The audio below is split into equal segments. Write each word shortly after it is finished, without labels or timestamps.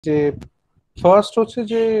যে ফার্স্ট হচ্ছে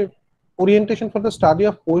যে orientation for the study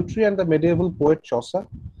of poetry and the medieval poet Chaucer.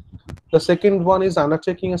 The second one is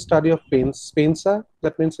undertaking a study of Spenser.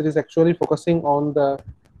 That means it is actually focusing on the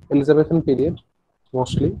Elizabethan period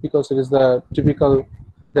mostly because it is the typical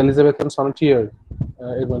the Elizabethan sonneteer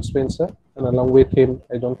Edmund Spenser, and along with him,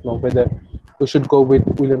 I don't know whether we should go with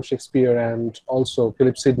William Shakespeare and also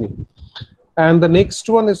Philip Sidney. And the next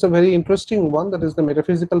one is a very interesting one, that is the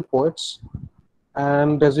metaphysical poets.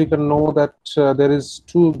 And as you can know that there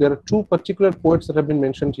are two particular poets that have been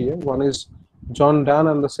mentioned here. One is John Donne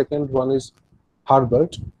and the second one is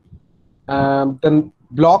Herbert. Then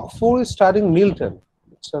block 4 is studying Milton.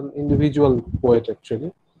 It's an individual poet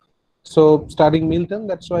actually. So studying Milton,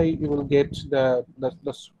 that's why you will get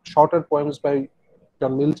the shorter poems by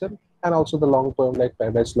John Milton and also the long poem like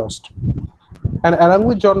Paradise Lost. And along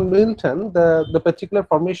with John Milton, the particular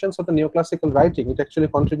formations of the neoclassical writing, it actually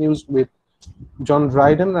continues with John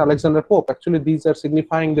Dryden and Alexander Pope. Actually, these are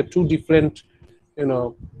signifying the two different,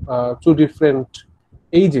 two different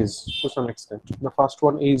ages to some extent. The first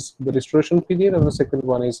one is the Restoration period, and the second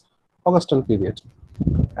one is Augustan period.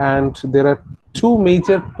 And there are two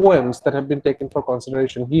major poems that have been taken for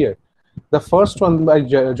consideration here. The first one by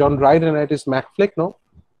John Dryden, it is IGNOU,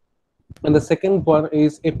 and the second one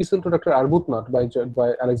is Epistle to Dr. Arbuthnot by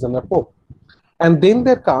Alexander Pope. And then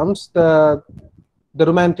there comes the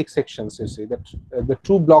romantic sections. You see that the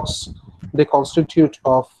two blocks they constitute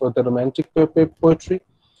of the romantic poetry.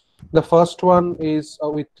 The first one is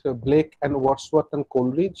with Blake and Wordsworth and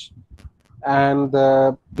Coleridge, and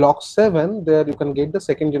block 7 there you can get the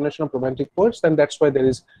second generation of romantic poets, and that's why there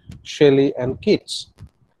is Shelley and Keats.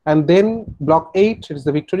 And then block 8 is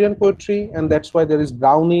the Victorian poetry, and that's why there is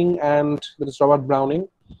Browning and there is Robert Browning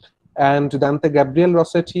and Dante Gabriel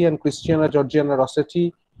Rossetti and Christiana Georgiana Rossetti.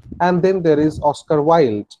 And then there is Oscar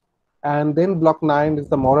Wilde. And then block 9 is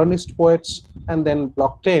the modernist poets, and then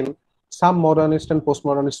block 10 some modernist and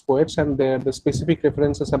postmodernist poets, and there the specific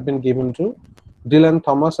references have been given to Dylan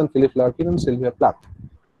Thomas and Philip Larkin and Sylvia Plath.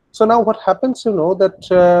 So now what happens,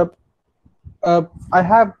 that I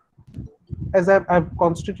have, as I've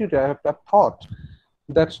constituted, I've thought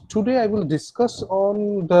that today I will discuss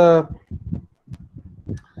on the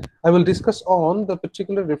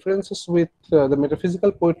particular references with the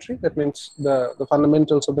metaphysical poetry. That means the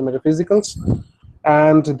fundamentals of the metaphysicals.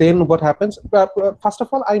 And then what happens? First of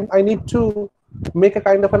all, I need to make a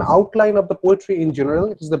kind of an outline of the poetry in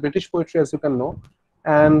general. It is the British poetry, as you can know.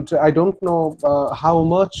 And I don't know how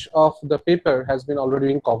much of the paper has been already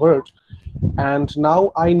been covered. And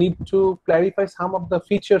now I need to clarify some of the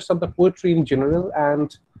features of the poetry in general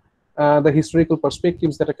and the historical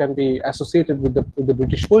perspectives that can be associated with the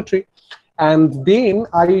British poetry. And then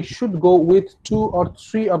I should go with 2 or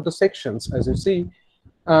 3 of the sections, as you see.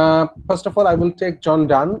 First of all, I will take John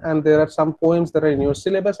Donne, and there are some poems that are in your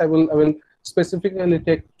syllabus. I will specifically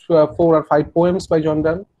take 4 or 5 poems by John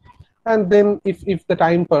Donne. And then if the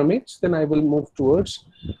time permits, then I will move towards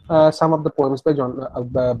some of the poems by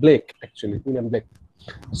Blake, actually, William Blake.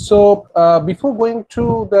 So before going to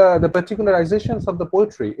the particularizations of the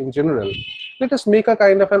poetry in general, let us make a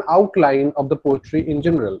kind of an outline of the poetry in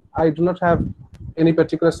general. I do not have any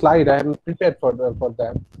particular slide. I haven't prepared for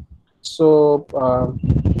that. So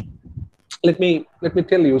let me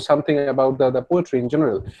tell you something about the poetry in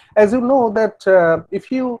general. As you know that if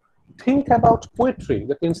you think about poetry,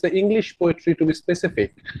 that means the English poetry to be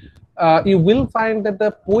specific, you will find that the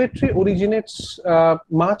poetry originates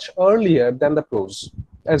much earlier than the prose.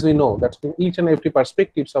 As we know, that in each and every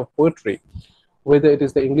perspectives of poetry, whether it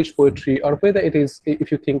is the English poetry or whether it is,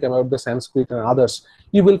 if you think about the Sanskrit and others,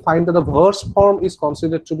 you will find that the verse form is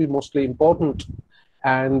considered to be mostly important.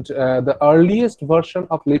 And the earliest version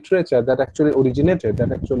of literature that actually originated,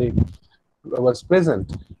 that actually was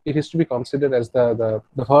present, it is to be considered as the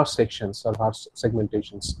verse sections or verse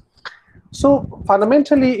segmentations. So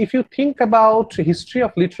fundamentally, if you think about history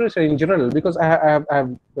of literature in general, because I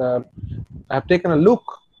have taken a look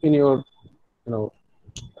in your,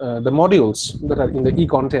 the modules that are in the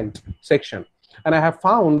e-content section, and I have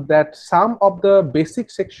found that some of the basic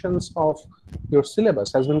sections of your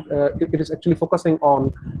syllabus has been, it is actually focusing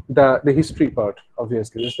on the history part,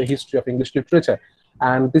 obviously. It's the history of English literature.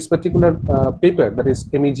 And this particular paper, that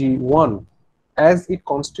is MEG-1, as it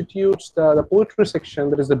constitutes the poetry section,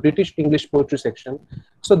 that is the British English poetry section.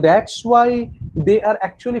 So that's why they are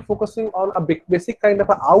actually focusing on a basic kind of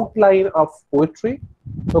an outline of poetry,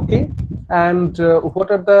 okay? And what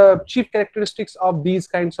are the chief characteristics of these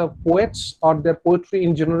kinds of poets or their poetry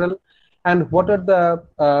in general, and what are the,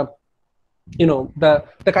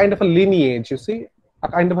 the kind of a lineage, you see? a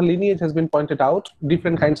kind of a lineage has been pointed out.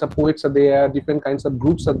 Different kinds of poets are there, different kinds of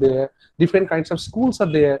groups are there, different kinds of schools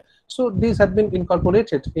are there. So these have been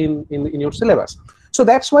incorporated in your syllabus. So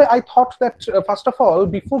that's why I thought that first of all,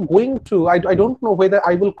 before going to, I don't know whether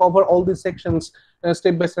I will cover all these sections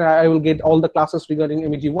step by step. I will get all the classes regarding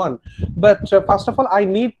MEG-1, but first of all, I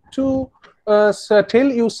need to tell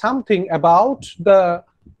you something about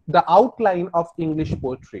the outline of English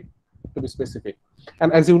poetry, to be specific. And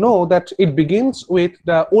as you know, that it begins with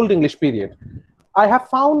the Old English period. I have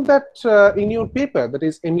found that in your paper, that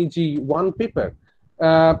is MEG-1 paper,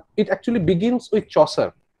 it actually begins with Chaucer.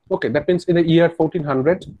 Okay, that means in the year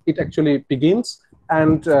 1400, it actually begins,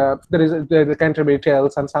 and there is the Canterbury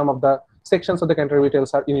Tales, and some of the sections of the Canterbury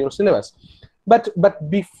Tales are in your syllabus. But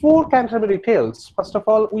before Canterbury Tales, first of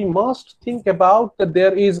all, we must think about that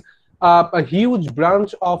there is a huge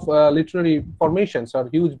branch of literary formations, or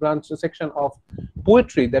huge branch section of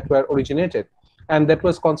poetry that were originated, and that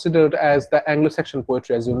was considered as the Anglo-Saxon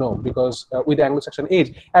poetry, as you know, because with the Anglo-Saxon age,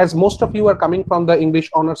 as most of you are coming from the English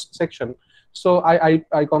honors section, so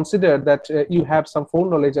I consider that you have some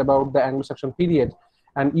foreknowledge about the Anglo-Saxon period,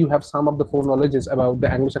 and you have some of the foreknowledges about the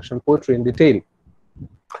Anglo-Saxon poetry in detail.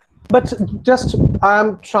 But just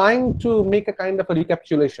I'm trying to make a kind of a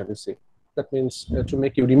recapitulation, you see. That means to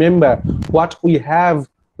make you remember what we have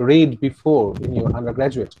read before in your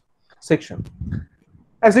undergraduate section.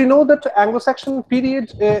 As you know, that Anglo-Saxon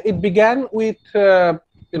period, it began with,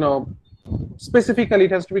 specifically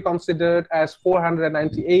it has to be considered as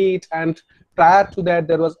 498, and prior to that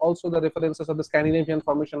there was also the references of the Scandinavian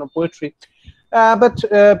formation of poetry. But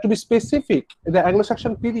to be specific, the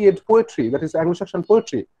Anglo-Saxon period poetry, that is Anglo-Saxon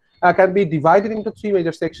poetry, can be divided into three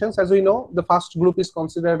major sections. As we know, the first group is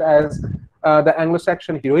considered as the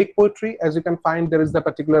Anglo-Saxon heroic poetry. As you can find, there is the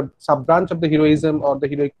particular sub-branch of the heroism or the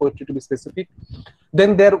heroic poetry, to be specific.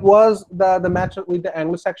 Then there was the matter with the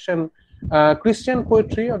Anglo-Saxon Christian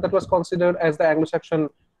poetry, or that was considered as the Anglo-Saxon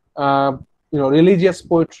religious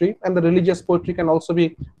poetry. And the religious poetry can also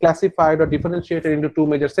be classified or differentiated into two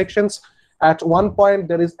major sections. At one point,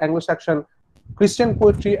 there is Anglo-Saxon Christian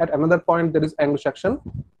poetry. At another point, there is Anglo-Saxon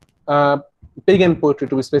pagan poetry,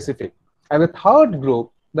 to be specific. And the third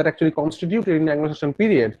group that actually constituted in the Anglo-Saxon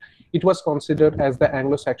period, it was considered as the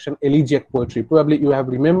Anglo-Saxon elegiac poetry. Probably you have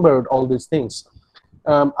remembered all these things.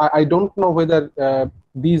 I don't know whether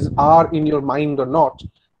these are in your mind or not,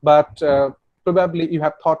 but probably you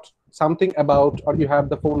have thought something about, or you have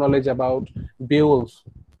the foreknowledge about Beowulf.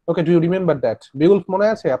 Okay, do you remember that? Beowulf mone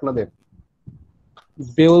ache apnader?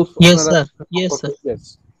 Beowulf? Yes, sir. Yes, sir.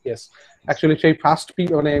 Yes, yes. Actually, সেই first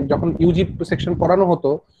মানে যখন Yuji section পড়ানো হতো,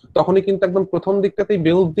 তখনই কিন্তু একদম প্রথম দিকটাতেই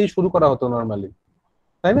বেউলফ দিয়ে শুরু করা হতো নরমালি,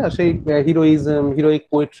 তাই না? সেই heroism, heroic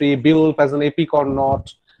poetry, বেউলফ as an epic or not,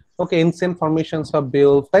 okay, ancient formations of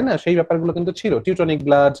বেউলফ, তাই না? সেই ব্যাপারগুলো কিন্তু ছিল, Teutonic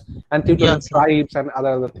blood and Teutonic tribes and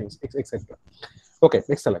other things, etcetera. Okay,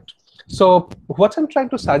 excellent. So what I'm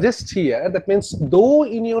trying to suggest here, that means though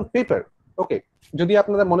in your paper, okay, যদি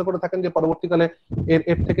আপনারা মনে করে থাকেন যে পরবর্তীকালে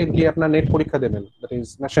এর থেকে গিয়ে আপনারা নেট পরীক্ষা দেবেন, that is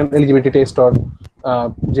national eligibility test, or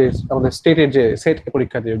যে আমাদের স্টেটের যে সেট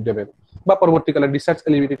পরীক্ষা দেবেন, বা পরবর্তীকালে রিসার্চ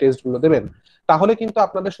এলিজিবিলিটি টেস্ট গুলো দেবেন, তাহলে কিন্তু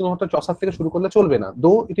আপনাদের শুধুমাত্র চসার থেকে শুরু করলে চলবে না।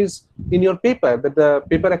 দো it is in your paper that the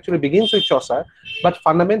paper actually begins with Chaucer, but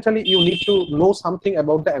fundamentally you need to know something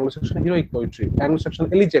about the Anglo-Saxon heroic poetry, Anglo-Saxon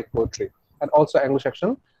elegiac poetry, and also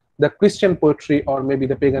Anglo-Saxon, the Christian poetry, or maybe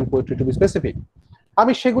the pagan poetry, to be specific.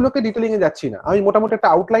 আমি সেগুলোকে detailing এ যাচ্ছি না, আমি মোটামুটি একটা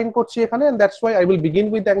outline করছি এখানে, and that's why I will begin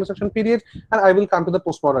with the Anglo-Saxon period and I will come to the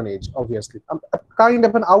postmodern age, obviously. A kind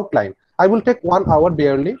of an outline. I will take 1 hour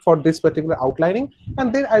barely for this particular outlining, and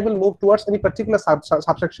then I will move towards any particular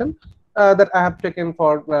subsection that I have taken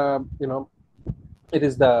for, it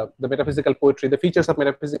is the metaphysical poetry, the features of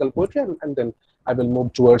metaphysical poetry, and then I will move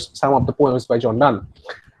towards some of the poems by John Donne.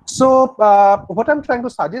 So what I'm trying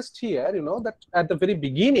to suggest here, that at the very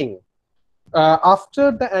beginning, after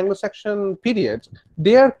the Anglo-Saxon period,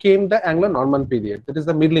 there came the Anglo-Norman period, that is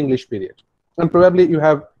the Middle English period. And probably you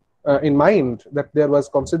have in mind that there was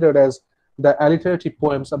considered as the alliterative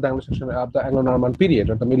poems of the Anglo-Saxon, of the Anglo-Norman period,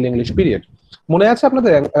 or the Middle English period. মনে আছে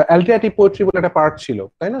আপনাদের alliterative poetry বলে একটা part ছিল,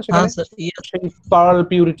 তাই না? সেখানে pearl,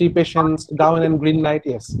 purity, patience, gown and green night,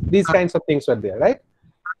 yes, these kinds of things were there, right?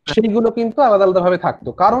 সেইগুলো কিন্তু আলাদা আলাদা ভাবে থাকতো।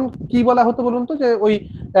 কারণ কি বলা হতো বলুন তো, যে ওই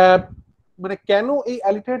মানে কেন এই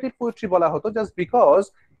অ্যালিটারেটিভ পোয়েট্রি বলা হতো? Just because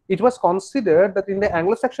it was considered that in the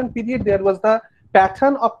Anglo-Saxon period there was the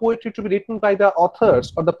pattern of poetry two be written by the author's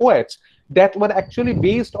or the poets that war actually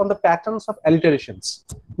based on the patterns of অ্যালিটারেশনস।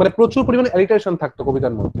 মানে প্রচুর পরিমাণে alliteration থাকতো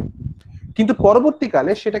কবিতার মধ্যে, কিন্তু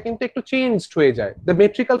পরবর্তীকালে সেটা কিন্তু একটু চেঞ্জড হয়ে যায়। The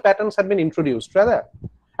মেট্রিক্যাল patterns had been introduced rather,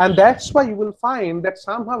 And that's why you will find that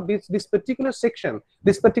somehow this particular section,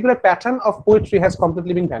 this particular pattern of poetry has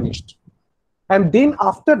completely been vanished. And then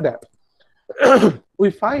after that, we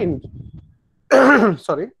find,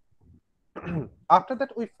 sorry, after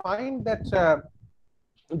that we find that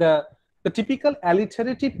the typical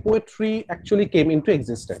alliterative poetry actually came into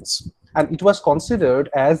existence, and it was considered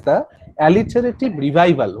as the alliterative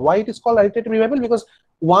revival. Why it is called alliterative revival? Because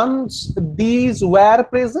once these were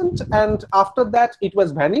present and after that it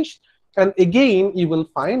was vanished, and again you will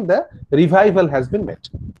find the revival has been met.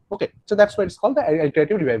 Okay, so that's why it's called the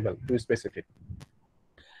alliterative revival, to be specific.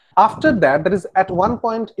 After that, that is, at one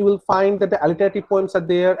point you will find that the alliterative poems are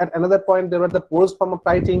there. At another point, there are the prose form of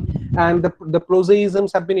writing, and the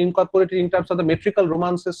prosaisms have been incorporated in terms of the metrical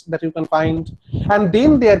romances that you can find. And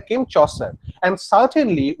then there came Chaucer. And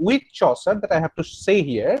certainly with Chaucer, that I have to say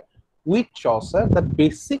here, with Chaucer, the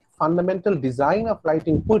basic fundamental design of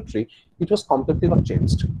writing poetry, it was completely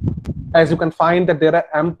changed. As you can find that there are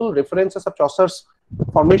ample references of Chaucer's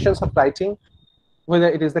formations of writing, whether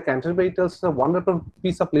it is the Canterbury Tales, a wonderful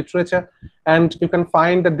piece of literature, and you can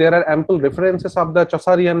find that there are ample references of the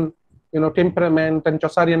Chaucerian, temperament and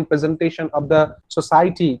Chaucerian presentation of the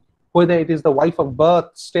society, whether it is the Wife of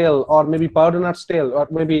Birth's tale, or maybe Pardoner's tale, or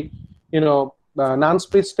maybe, Nun's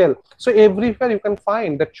Priest's tale. So everywhere you can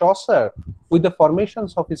find that Chaucer, with the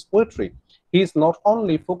formations of his poetry, he is not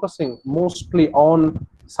only focusing mostly on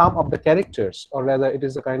some of the characters, or rather it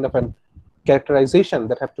is a kind of an characterization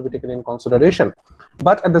that have to be taken in consideration,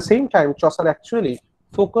 but at the same time Chaucer actually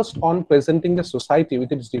focused on presenting the society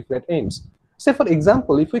with its different aims. Say for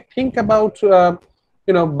example, if we think about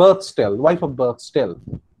Birth's tale, Wife of Birth's tale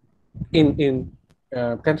in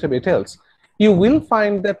Canterbury Tales, you will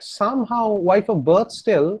find that somehow Wife of Birth's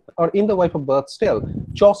tale, or in the Wife of Birth's tale,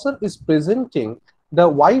 Chaucer is presenting the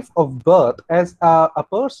wife of Birth as a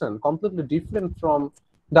person completely different from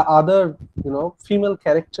the other, female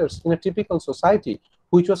characters in a typical society,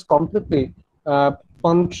 which was completely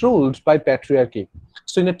controlled by patriarchy.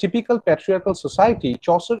 So in a typical patriarchal society,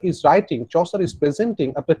 Chaucer is writing, Chaucer is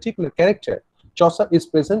presenting a particular character, Chaucer is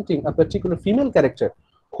presenting a particular female character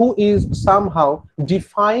who is somehow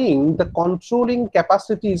defying the controlling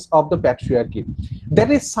capacities of the patriarchy. That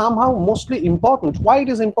is somehow mostly important. Why it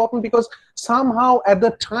is important? Because somehow at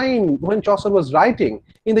the time when Chaucer was writing,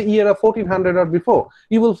 in the year of 1400 or before,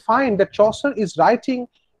 you will find that Chaucer is writing,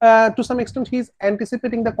 to some extent, he is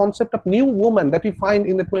anticipating the concept of new woman that we find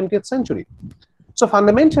in the 20th century. So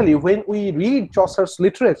fundamentally, when we read Chaucer's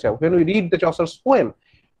literature, when we read the Chaucer's poem,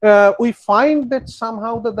 we find that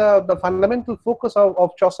somehow the fundamental focus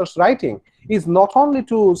of Chaucer's writing is not only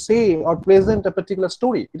to say or present a particular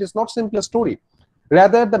story. It is not simply a story.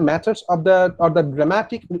 Rather, the matters of the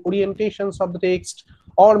dramatic orientations of the text,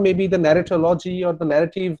 or maybe the narratology or the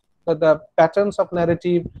narrative, the patterns of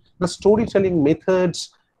narrative, the storytelling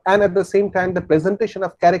methods, and at the same time the presentation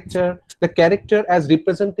of character, the character as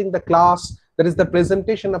representing the class, that is the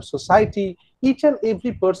presentation of society. Each and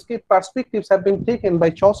every perspectives have been taken by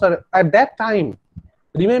Chaucer at that time.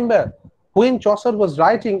 Remember, when Chaucer was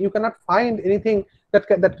writing, you cannot find anything that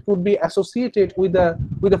could be associated with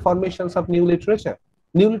the formations of new literature.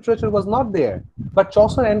 New literature was not there, but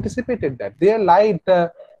Chaucer anticipated that. There lied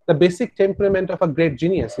the basic temperament of a great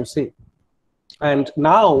genius, you see. And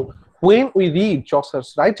now, when we read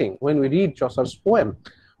Chaucer's writing, when we read Chaucer's poem,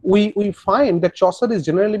 we find that Chaucer is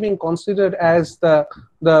generally being considered as the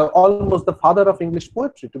almost the father of English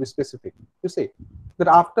poetry, to be specific. You see that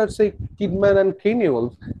after, say, Kidman and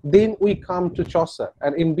Kenilworth, then we come to Chaucer,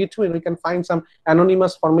 and in between we can find some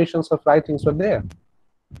anonymous formations of writings were there.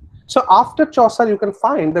 So after Chaucer, you can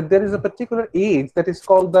find that there is a particular age that is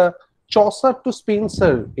called the Chaucer to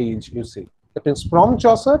Spenser age. You see, that means from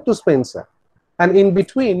Chaucer to Spenser. And in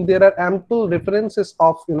between, there are ample references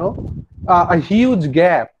of, a huge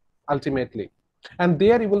gap, ultimately. And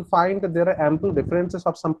there you will find that there are ample references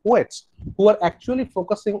of some poets who are actually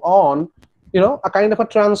focusing on, a kind of a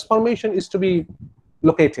transformation is to be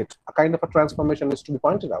located. A kind of a transformation is to be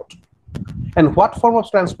pointed out. And what form of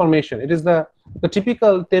transformation? It is the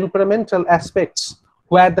typical temperamental aspects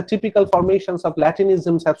where the typical formations of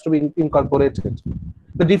Latinisms have to be incorporated.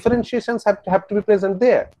 The differentiations have to be present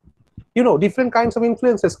there. Different kinds of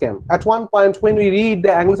influences came. At one point, when we read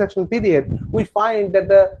the Anglo-Saxon period, we find that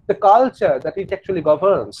the culture that it actually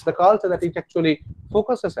governs, the culture that it actually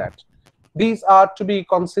focuses at, these are to be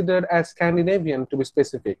considered as Scandinavian, to be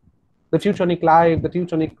specific. The Teutonic life, the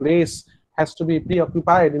Teutonic race has to be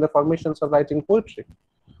preoccupied in the formations of writing poetry.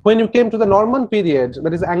 When you came to the Norman period,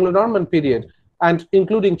 that is Anglo-Norman period, and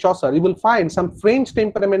including Chaucer, you will find some French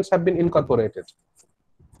temperaments have been incorporated.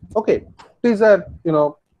 Okay, these are,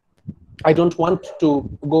 I don't want to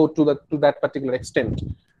go to that particular extent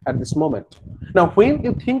at this moment. Now, when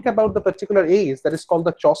you think about the particular age that is called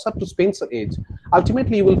the Chaucer to Spencer age,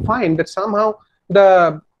 ultimately you will find that somehow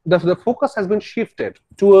the focus has been shifted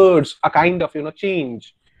towards a kind of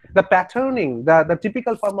change. The patterning, the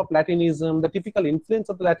typical form of Latinism, the typical influence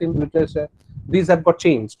of the Latin literature, these have got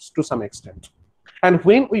changed to some extent. And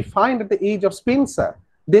when we find at the age of Spencer,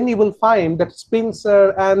 then you will find that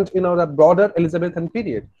Spencer and the broader Elizabethan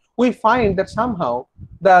period, we find that somehow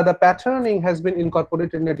the patterning has been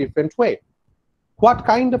incorporated in a different way. What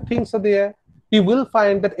kind of things are there? You will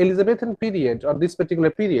find that Elizabethan period, or this particular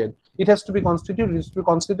period, it has to be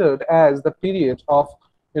considered as the period of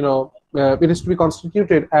it is to be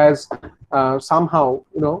constituted as somehow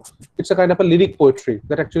it's a kind of a lyric poetry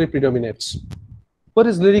that actually predominates. What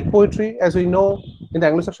is lyric poetry? As we know, in the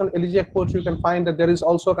Anglo-Saxon elegiac poetry, you can find that there is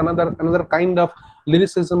also another kind of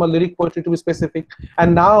lyricism or lyric poetry, to be specific.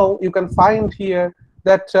 And now you can find here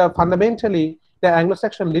that fundamentally the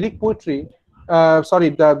Anglo-Saxon lyric poetry,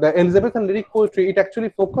 the Elizabethan lyric poetry, it actually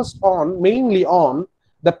focused mainly on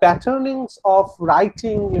the patternings of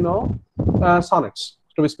writing, sonnets,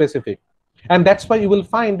 to be specific. And that's why you will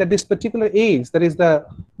find that this particular age, that is the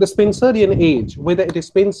Spenserian age, whether it is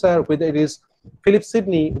Spenser, whether it is Philip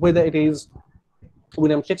Sidney, whether it is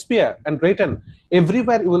William Shakespeare and Drayton,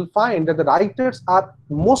 everywhere you will find that the writers are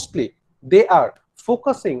mostly, they are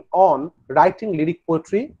focusing on writing lyric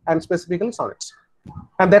poetry and specifically sonnets.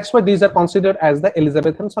 And that's why these are considered as the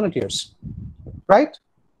Elizabethan sonneteers, right?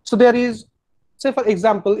 So there is, say for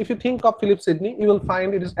example, if you think of Philip Sidney, you will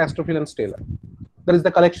find it is Astrophil and Stella. That is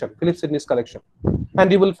the collection, Philip Sidney's collection.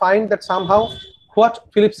 And you will find that somehow what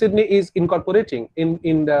Philip Sidney is incorporating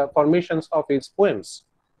in the formations of his poems,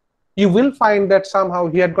 you will find that somehow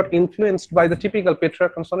he had got influenced by the typical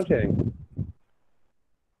Petrarch and sonneteering.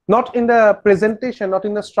 Not in the presentation, not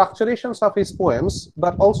in the structurations of his poems,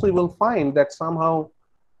 but also you will find that somehow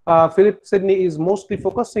Philip Sidney is mostly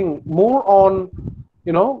focusing more on,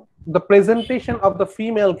 the presentation of the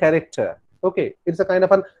female character. Okay, it's a kind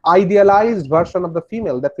of an idealized version of the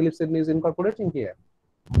female that Philip Sidney is incorporating here.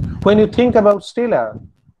 When you think about Stella,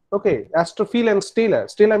 okay, Astrophil and Stella.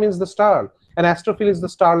 Stella means the star, and Astrophil is the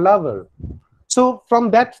star lover. So from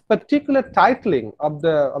that particular titling of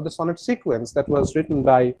the sonnet sequence that was written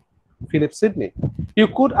by Philip Sidney, you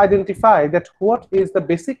could identify that what is the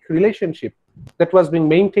basic relationship that was being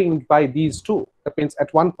maintained by these two. That means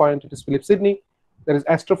at one point it is Philip Sidney, there is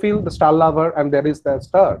Astrophil, the star lover, and there is the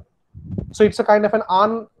star. So it's a kind of an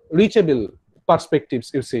unreachable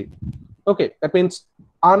perspectives, you see. Okay, that means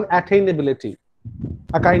unattainability,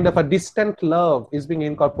 a kind of a distant love is being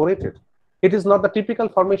incorporated. It is not the typical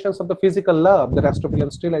formations of the physical love that Astrophil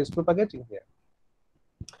and Stella is propagating here.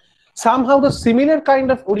 Somehow the similar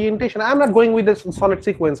kind of orientation, I'm not going with the sonnet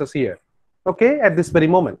sequences here, okay, at this very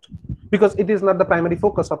moment, because it is not the primary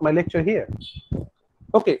focus of my lecture here.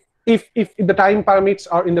 Okay, if the time permits,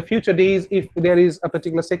 or in the future days, if there is a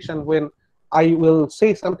particular section when I will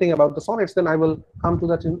say something about the sonnets, then I will come to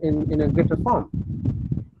that in a greater form.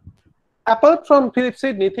 Apart from Philip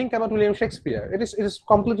Sidney, think about William Shakespeare. It is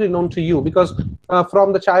completely known to you because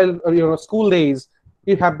from the child school days,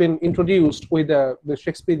 you have been introduced with the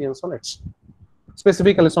Shakespearean sonnets,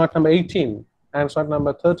 specifically sonnet number 18 and sonnet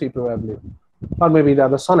number 30 probably, or maybe the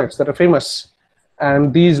other sonnets that are famous,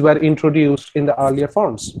 and these were introduced in the earlier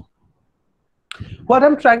forms. What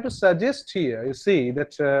I'm trying to suggest here, you see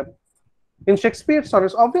that in Shakespeare's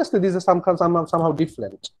sonnets, obviously these are somehow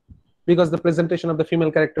different, because the presentation of the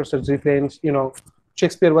female characters is different.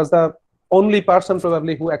 Shakespeare was the only person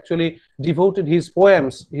probably who actually devoted his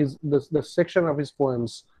poems, the section of his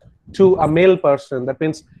poems, to a male person. That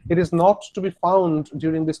means it is not to be found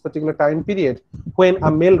during this particular time period when a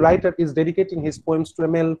male writer is dedicating his poems to a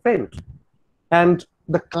male friend. And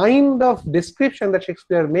the kind of description that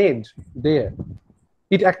Shakespeare made there,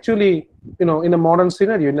 it actually, in a modern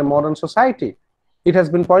scenario, in a modern society, it has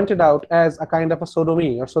been pointed out as a kind of a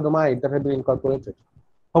sodomy or sodomite that had been incorporated,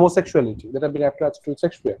 homosexuality that had been attached to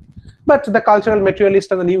Shakespeare. But the cultural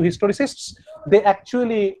materialists and the new historicists, they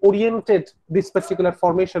actually oriented this particular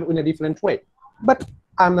formation in a different way. But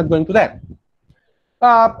I'm not going to that.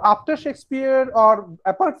 After Shakespeare, or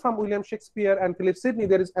apart from William Shakespeare and Philip Sidney,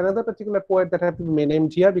 there is another particular poet that have been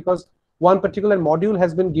named here because one particular module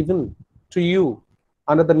has been given to you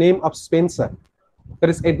under the name of Spenser. That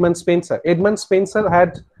is Edmund Spenser. Edmund Spenser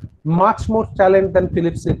had much more talent than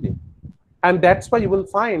Philip Sidney. And that's why you will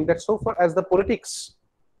find that so far as the politics,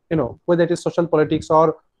 whether it is social politics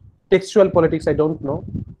or textual politics, I don't know,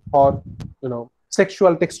 or,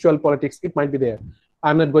 sexual textual politics, it might be there.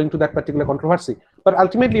 I'm not going to that particular controversy. But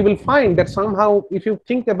ultimately, you will find that somehow, if you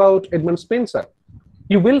think about Edmund Spenser,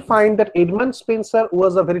 you will find that Edmund Spenser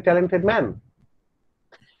was a very talented man.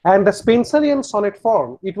 And the Spenserian sonnet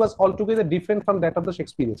form, it was altogether different from that of the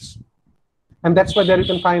Shakespeareans. And that's why there you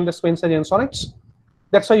can find the Spenserian sonnets.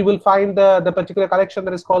 That's why you will find the particular collection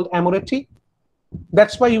that is called Amoretti.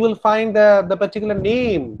 That's why you will find the particular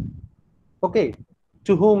name, okay,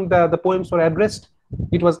 to whom the poems were addressed.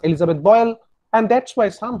 It was Elizabeth Boyle. And that's why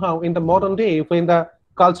somehow in the modern day, when the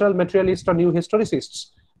cultural materialists or new historicists,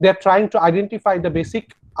 they're trying to identify the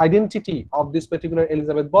basic identity of this particular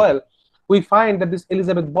Elizabeth Boyle, we find that this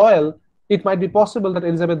Elizabeth Boyle, it might be possible that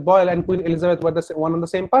Elizabeth Boyle and Queen Elizabeth were the one and the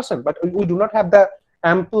same person, but we do not have the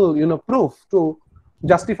ample, proof to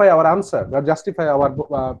justify our answer or justify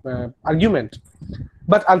our argument.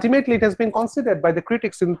 But ultimately, it has been considered by the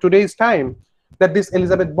critics in today's time that this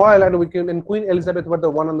Elizabeth Boyle and Queen Elizabeth were the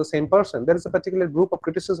one and the same person. There is a particular group of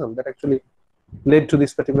criticism that actually led to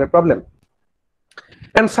this particular problem.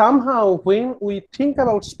 And somehow, when we think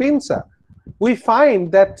about Spenser, we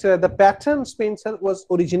find that the pattern Spenser was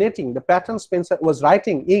originating, the pattern Spenser was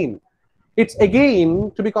writing in, it's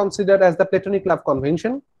again to be considered as the Platonic love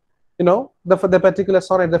convention. The particular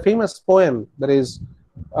sonnet, the famous poem that is,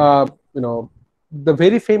 the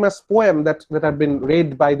very famous poem that have been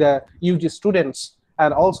read by the UG students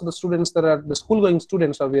and also the students that are the school-going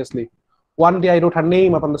students, obviously. One day I wrote her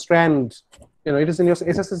name upon the strand. It is in your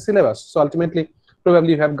SSC syllabus. So ultimately,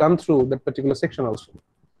 probably you have gone through that particular section also.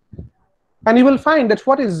 And you will find that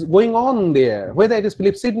what is going on there, whether it is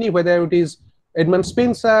Philip Sidney, whether it is Edmund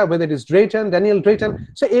Spenser, whether it is Drayton, Daniel Drayton.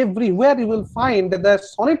 So everywhere you will find that the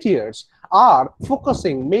sonneteers are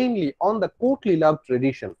focusing mainly on the courtly love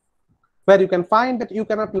tradition, where you can find that you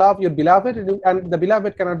cannot love your beloved and the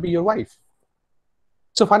beloved cannot be your wife.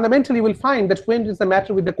 So fundamentally, you will find that when it is the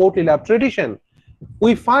matter with the courtly love tradition,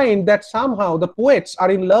 we find that somehow the poets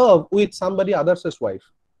are in love with somebody else's wife.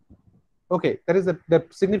 Okay, that is the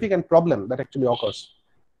significant problem that actually occurs.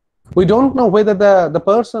 We don't know whether the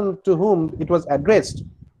person to whom it was addressed,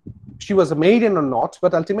 she was a maiden or not,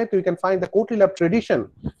 but ultimately we can find the courtly love tradition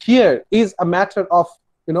here is a matter of,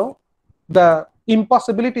 the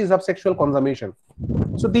impossibilities of sexual consummation.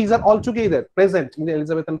 So these are altogether present in the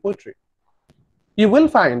Elizabethan poetry. You will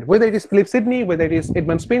find whether it is Philip Sidney, whether it is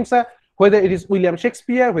Edmund Spenser, whether it is William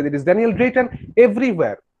Shakespeare, whether it is Daniel Drayton,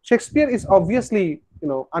 everywhere. Shakespeare is obviously,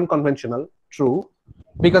 unconventional, true,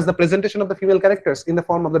 because the presentation of the female characters in the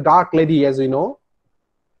form of the dark lady, as we know,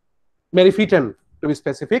 Mary Featon to be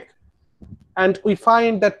specific, and we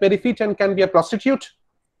find that Mary Featon can be a prostitute.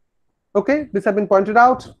 Okay, this has been pointed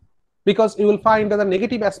out, because you will find that the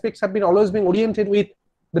negative aspects have been always being oriented with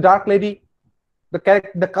the dark lady.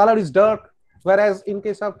 The color is dark, whereas in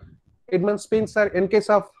case of Edmund Spenser, in case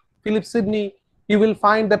of Philip Sidney, you will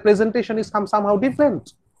find the presentation is somehow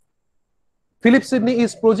different. Philip Sidney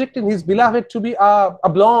is projecting his beloved to be a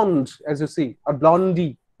blonde, as you see, a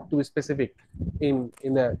blondie to be specific in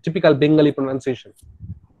the typical Bengali pronunciation.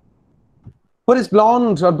 What is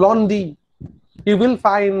blonde or blondie? You will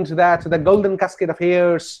find that the golden cascade of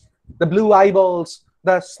hairs, the blue eyeballs,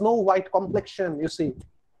 the snow white complexion, you see.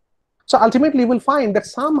 So ultimately, you will find that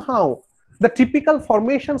somehow the typical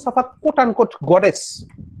formations of a quote-unquote goddess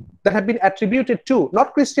that have been attributed to,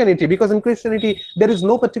 not Christianity, because in Christianity, there is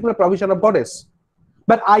no particular provision of goddess,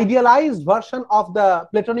 but idealized version of the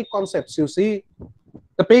Platonic concepts, you see,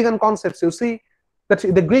 the pagan concepts, you see, that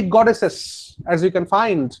the Greek goddesses, as you can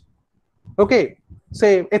find, okay,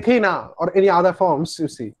 say Athena or any other forms, you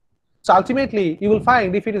see. So ultimately, you will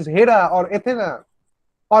find if it is Hera or Athena,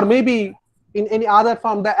 or maybe in any other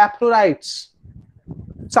form, the Aphrodite.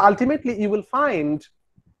 So ultimately, you will find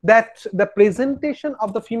that the presentation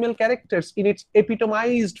of the female characters in its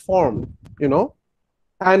epitomized form,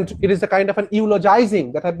 and it is a kind of an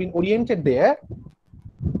eulogizing that have been oriented there.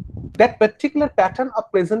 That particular pattern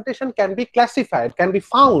of presentation can be classified, can be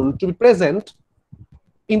found to be present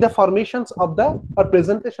in the formations of or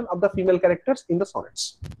presentation of the female characters in the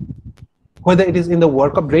sonnets, whether it is in the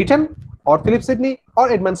work of Drayton or Philip Sidney or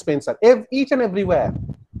Edmund Spenser. Each and everywhere,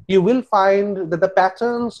 you will find that the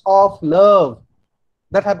patterns of love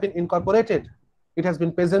that have been incorporated, it has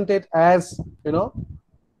been presented as,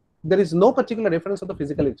 there is no particular reference of the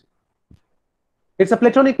physicality. It's a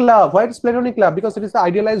Platonic love. Why it is Platonic love? Because it is the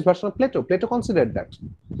idealized version of Plato. Plato considered that.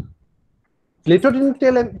 Plato didn't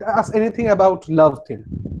tell us anything about love thing.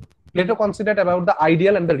 Plato considered about the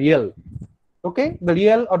ideal and the real. Okay, the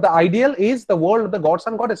real or the ideal is the world of the gods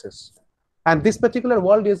and goddesses, and this particular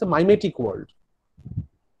world is a mimetic world,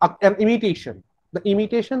 an imitation, the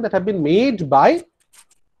imitation that have been made by,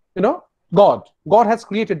 God. God has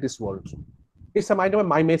created this world. It's a kind of a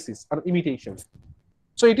mimesis or imitation.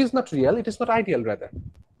 So it is not real, it is not ideal rather.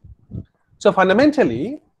 So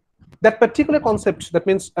fundamentally, that particular concept, that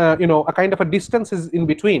means a kind of a distance is in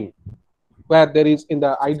between, where there is in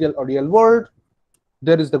the ideal or real world,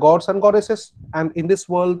 there is the gods and goddesses, and in this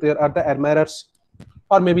world there are the admirers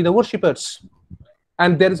or maybe the worshippers,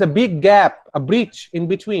 and there is a big gap, a breach in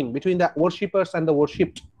between the worshippers and the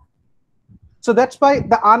worshipped. So that's why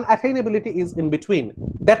the unattainability is in between.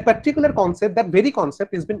 That particular concept, that very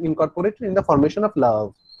concept, has been incorporated in the formation of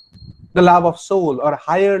love, the love of soul, or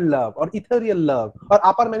higher love, or ethereal love, or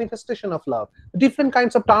upper manifestation of love. Different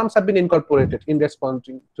kinds of terms have been incorporated in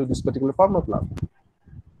responding to this particular form of love.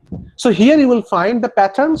 So here you will find the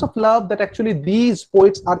patterns of love that actually these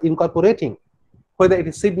poets are incorporating, whether it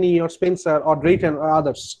is Sidney or Spenser or Drayton or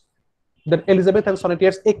others, that Elizabethan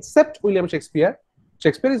sonnetteers, except William Shakespeare.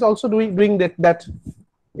 Shakespeare is also doing that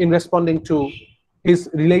in responding to his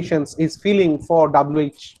relations, his feeling for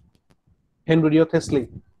W.H. Henry Wriothesley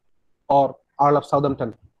or Earl of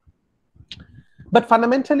Southampton. But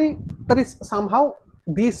fundamentally, there is somehow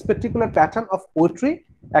this particular pattern of poetry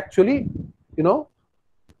actually,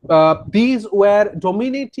 these were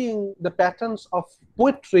dominating the patterns of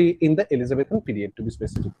poetry in the Elizabethan period, to be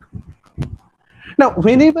specific. Now,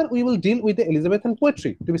 whenever we will deal with the Elizabethan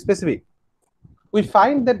poetry, to be specific, we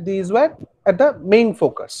find that these were at the main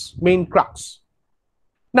focus, main crux.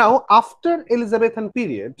 Now, after Elizabethan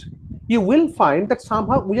period, you will find that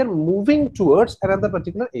somehow we are moving towards another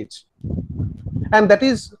particular age. And that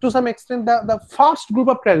is, to some extent, the first group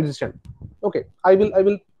of transition. Okay, I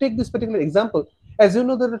will take this particular example. As you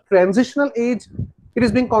know, that the transitional age, it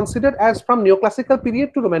is being considered as from neoclassical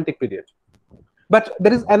period to romantic period. But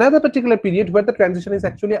there is another particular period where the transition is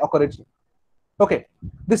actually occurring. Okay,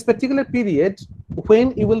 this particular period,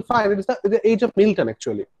 when you will find, it is the age of Milton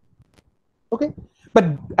actually. Okay, but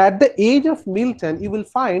at the age of Milton, you will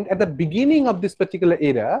find at the beginning of this particular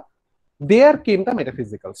era, there came the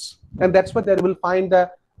metaphysicals, and that's where there will find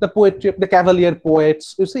the poetry, the Cavalier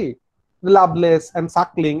poets. You see, the Lovelace and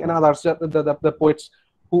Suckling and others, the poets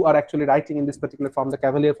who are actually writing in this particular form. The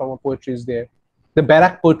Cavalier form of poetry is there. The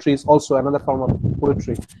Barak poetry is also another form of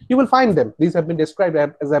poetry. You will find them. These have been described,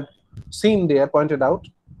 as I've seen there, pointed out.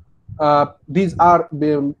 These are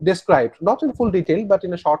described not in full detail, but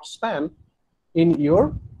in a short span in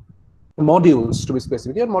your modules, to be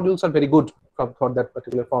specific. Your modules are very good for that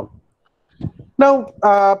particular form. Now,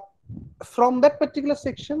 from that particular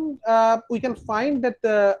section, we can find that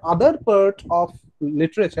the other part of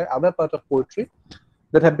literature, other part of poetry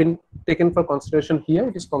that have been taken for consideration here,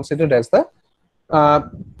 it is considered as the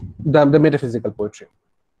metaphysical poetry.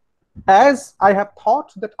 As I have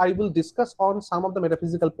thought that I will discuss on some of the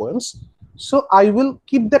metaphysical poems, so I will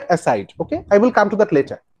keep that aside. Okay, I will come to that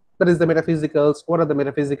later. That is the metaphysicals. What are the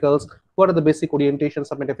metaphysicals? What are the basic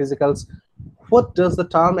orientations of metaphysicals? What does the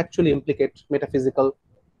term actually implicate, metaphysical?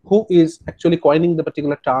 Who is actually coining the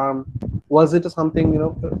particular term? Was it something,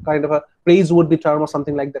 kind of a praiseworthy term or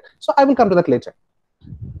something like that? So I will come to that later.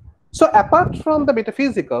 So apart from the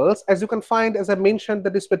metaphysicals, as you can find, as I mentioned,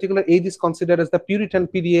 that this particular age is considered as the Puritan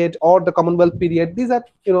period or the Commonwealth period. These are,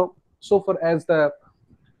 so far as the,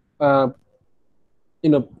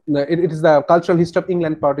 it is the cultural history of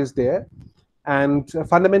England part is there. And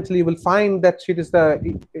fundamentally, you will find that it is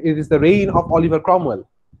the reign of Oliver Cromwell.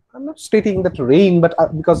 I'm not stating that reign, but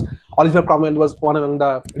because Oliver Cromwell was one among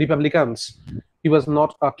the Republicans, he was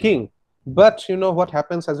not a king. But what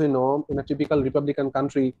happens, as we know, in a typical Republican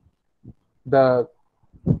country, the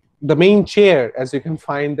main chair, as you can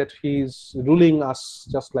find, that he's ruling us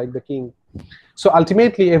just like the king. So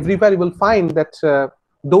ultimately, everywhere you will find that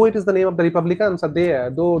though it is the name of the Republicans are there,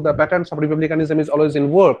 though the patterns of republicanism is always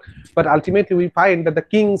in work, but ultimately we find that the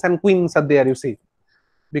kings and queens are there, you see,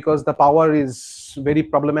 because the power is very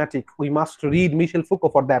problematic. We must read Michel Foucault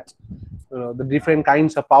for that. The different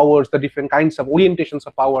kinds of powers, the different kinds of orientations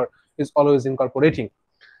of power is always incorporating.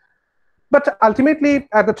 But ultimately,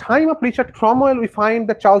 at the time of Richard Cromwell, we find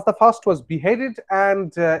that Charles I was beheaded,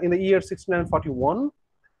 and in the year 1641,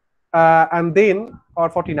 and then, or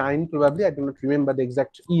 49 probably, I do not remember the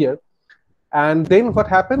exact year. And then what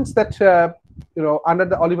happens that, under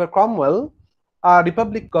the Oliver Cromwell, a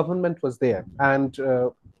republic government was there, and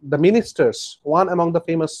the ministers, one among the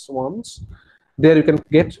famous ones, there you can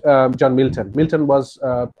get John Milton. Milton was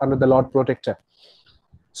under the Lord Protector.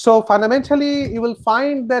 So fundamentally, you will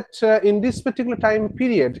find that in this particular time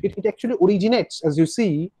period, it actually originates, as you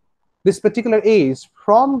see, this particular age.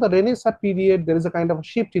 From the Renaissance period, there is a kind of a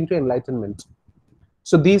shift into Enlightenment.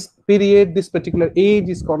 So this period, this particular age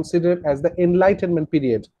is considered as the Enlightenment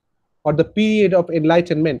period, or the period of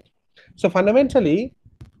enlightenment. So fundamentally,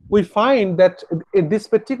 we find that this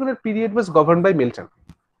particular period was governed by Milton.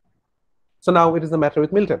 So now it is the matter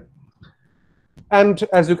with Milton. And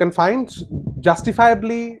as you can find,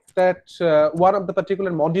 justifiably, that one of the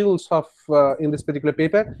particular modules of in this particular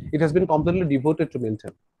paper, it has been completely devoted to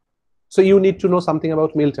Milton. So you need to know something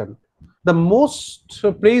about Milton. The most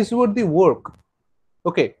praiseworthy work,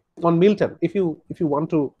 okay, on Milton, if you want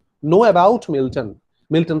to know about Milton,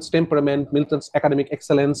 Milton's temperament, Milton's academic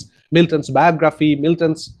excellence, Milton's biography,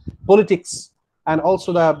 Milton's politics, and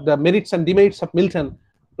also the merits and demerits of Milton,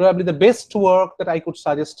 probably the best work that I could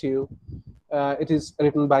suggest to you, it is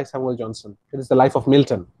written by Samuel Johnson. It is the Life of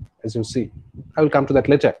Milton, as you see. I will come to that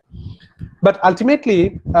later. But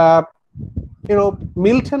ultimately,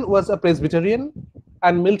 Milton was a Presbyterian,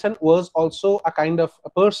 and Milton was also a kind of a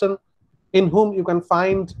person in whom you can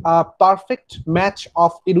find a perfect match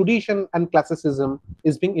of erudition and classicism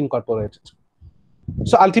is being incorporated.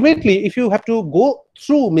 So ultimately, if you have to go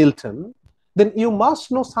through Milton, then you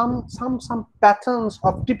must know some patterns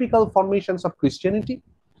of typical formations of Christianity,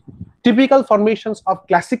 typical formations of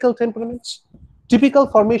classical temperaments, typical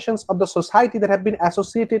formations of the society that have been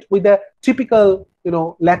associated with the typical,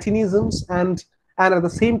 Latinisms, and at the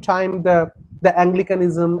same time the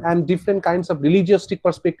Anglicanism and different kinds of religious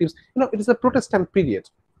perspectives. It is a Protestant period.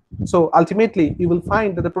 So ultimately, you will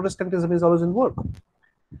find that the Protestantism is always in work.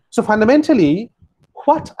 So fundamentally,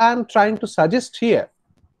 what I'm trying to suggest here,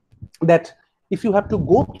 that if you have to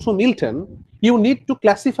go through Milton, you need to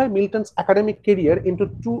classify Milton's academic career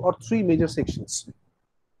into 2 or 3 major sections.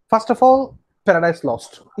 First of all, Paradise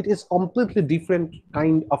Lost. It is completely different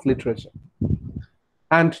kind of literature.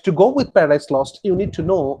 And to go with Paradise Lost, you need to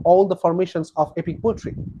know all the formations of epic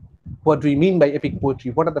poetry. What do we mean by epic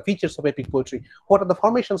poetry? What are the features of epic poetry? What are the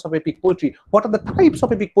formations of epic poetry? What are the types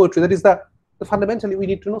of epic poetry? That is the fundamentally, we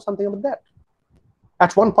need to know something about that.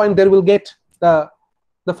 At one point, there will get the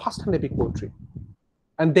first-hand epic poetry,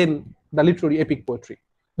 and then the literary epic poetry,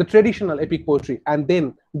 the traditional epic poetry, and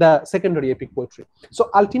then the secondary epic poetry. So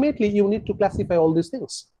ultimately, you need to classify all these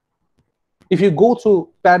things. If you go through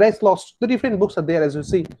Paradise Lost, the different books are there, as you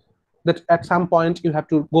see, that at some point you have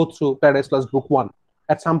to go through Paradise Lost book 1.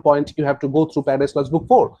 At some point, you have to go through Paradise Lost book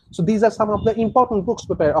 4. So these are some of the important books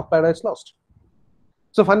of Paradise Lost.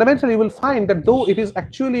 So fundamentally, you will find that though it is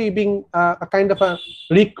actually being a kind of a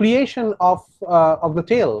recreation of the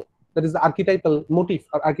tale, that is the archetypal motif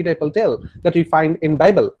or archetypal tale that we find in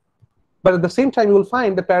Bible, but at the same time, you will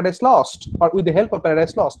find that Paradise Lost, or with the help of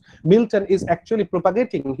Paradise Lost, Milton is actually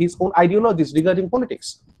propagating his own ideologies regarding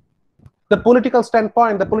politics. The political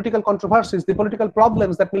standpoint, the political controversies, the political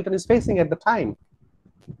problems that Milton is facing at the time.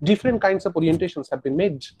 Different kinds of orientations have been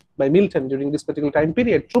made by Milton during this particular time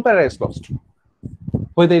period through Paradise Lost.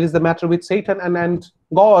 Whether it is the matter with Satan and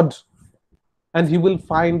God, and he will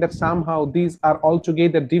find that somehow these are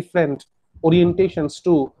altogether different orientations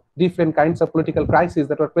to different kinds of political crises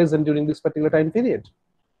that were present during this particular time period.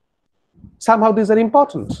 Somehow these are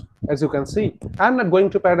important, as you can see. I'm not going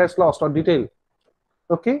to Paradise Lost or detail.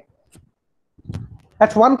 Okay.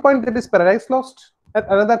 At one point, there is Paradise Lost. At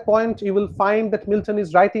another point, you will find that Milton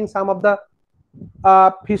is writing some of the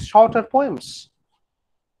his shorter poems,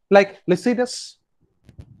 like Lycidas.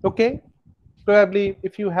 Okay, probably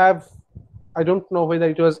if you have, I don't know whether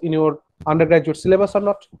it was in your undergraduate syllabus or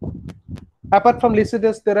not. Apart from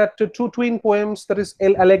Lycidas, there are two twin poems, that is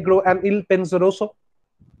El Allegro and Il Penseroso.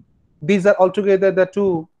 These are altogether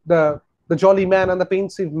the jolly man and the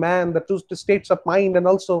pensive man, the two states of mind, and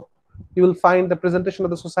also you will find the presentation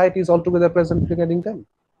of the society is altogether present regarding them.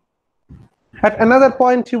 At another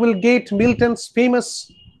point, you will get Milton's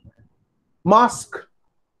famous masque,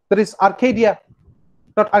 that is Arcadia.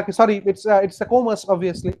 It's a Comus,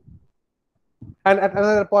 obviously. And at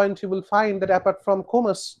another point, you will find that apart from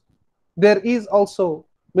Comus, there is also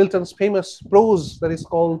Milton's famous prose that is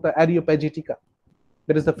called the Areopagitica.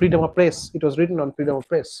 That is the freedom of press. It was written on freedom of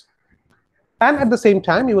press. And at the same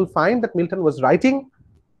time, you will find that Milton was writing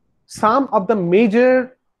some of the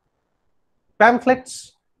major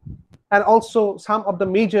pamphlets and also some of the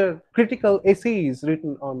major critical essays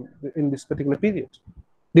written in this particular period.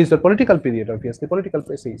 These were political period, obviously, political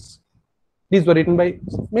essays. These were written by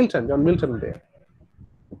Milton, John Milton there.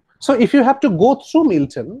 So if you have to go through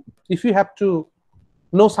Milton, if you have to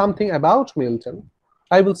know something about Milton,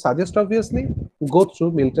 I will suggest, obviously, go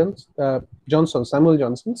through Milton's, Samuel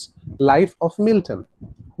Johnson's Life of Milton.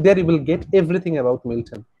 There you will get everything about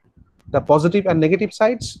Milton. The positive and negative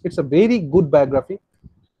sides, it's a very good biography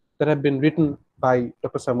that have been written by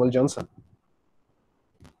Dr. Samuel Johnson.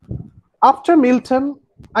 After Milton,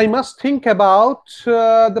 I must think about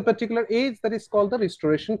the particular age that is called the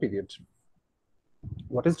Restoration period.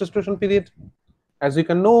 What is Restoration period? As you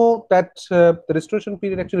can know that the restoration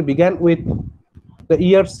period actually began with the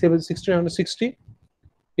year 1660.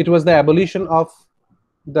 It was the abolition of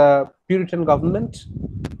the Puritan government,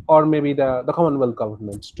 or maybe the Commonwealth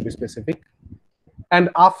government to be specific. And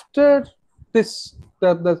after this,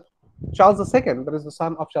 the Charles II, that is the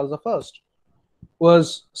son of Charles I,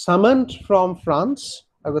 was summoned from France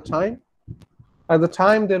at the time. At the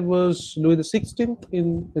time, there was Louis XVI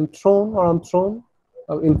in throne or on throne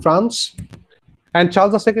in France. And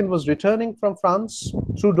Charles II was returning from France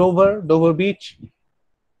through Dover Beach.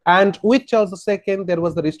 And with Charles II, there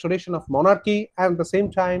was the restoration of monarchy. And at the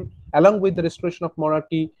same time, along with the restoration of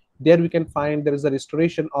monarchy, there we can find there is a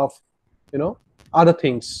restoration of, other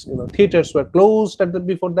things. Theaters were closed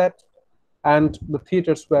before that, and the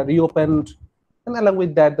theaters were reopened. And along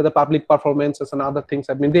with that, the public performances and other things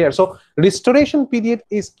have been there. So restoration period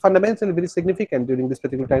is fundamentally very significant during this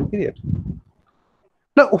particular time period.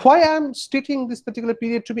 Now, why I'm stating this particular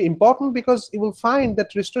period to be important, because you will find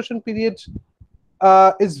that restoration period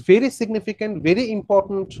is very significant, very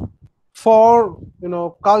important for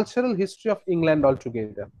cultural history of England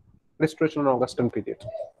altogether. Restoration and Augustan period.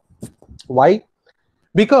 Why?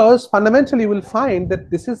 Because fundamentally you will find that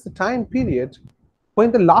this is the time period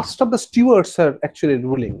when the last of the Stuarts are actually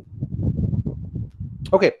ruling.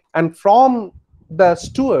 Okay, and from the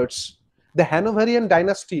Stuarts, the Hanoverian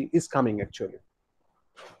dynasty is coming actually.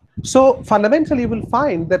 So fundamentally, you will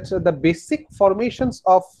find that the basic formations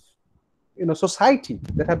of society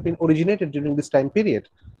that have been originated during this time period.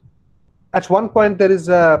 At one point, there is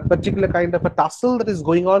a particular kind of a tussle that is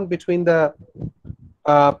going on between the,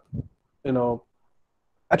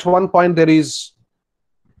 at one point there is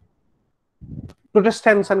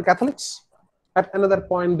Protestants and Catholics. At another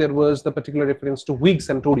point, there was the particular reference to Whigs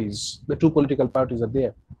and Tories. The two political parties are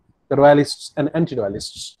there, the Royalists and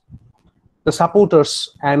anti-Royalists, the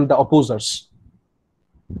supporters and the opposers.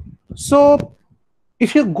 So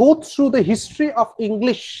if you go through the history of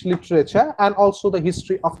English literature and also the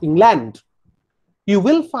history of England, you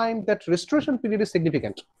will find that restoration period is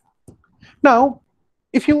significant. Now,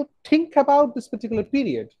 if you think about this particular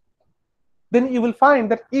period, then you will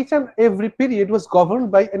find that each and every period was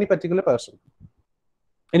governed by any particular person,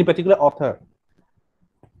 any particular author.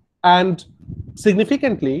 And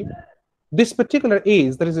significantly, this particular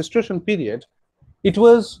age, the restoration period, it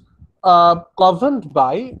was governed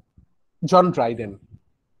by John Dryden.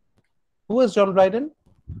 Who was John Dryden?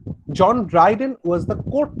 John Dryden was the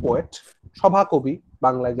court poet, Shobha Kobi,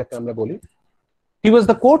 Banglaয় যাকে আমরা বলি. He was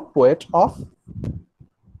the court poet of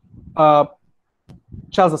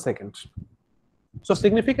Charles II. So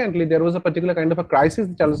significantly, there was a particular kind of a crisis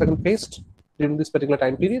that Charles II faced during this particular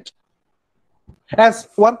time period. As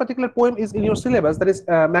one particular poem is in your syllabus, that is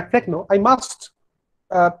MEG-1, I must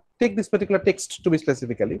take this particular text to be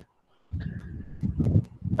specifically.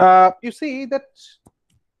 You see that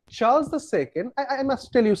Charles II, I must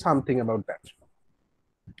tell you something about that.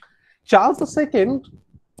 Charles II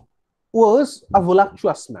was a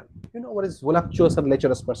voluptuous man. You know what is voluptuous and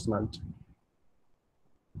lecherous personality?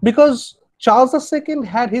 Because Charles II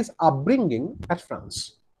had his upbringing at France.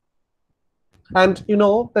 And you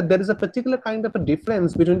know that there is a particular kind of a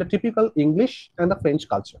difference between the typical English and the French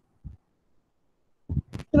culture.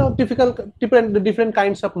 Different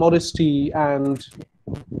kinds of modesty and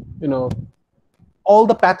all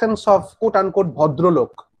the patterns of quote-unquote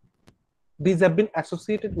bhadralok. These have been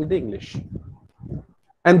associated with the English.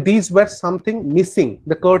 And these were something missing,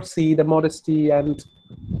 the courtesy, the modesty, and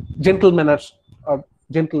gentle manners, or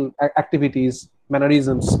gentle activities,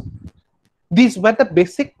 mannerisms. These were the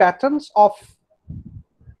basic patterns of,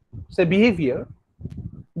 say, behavior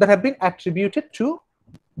that have been attributed to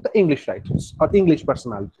the English writers or English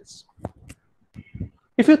personalities.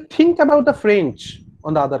 If you think about the French,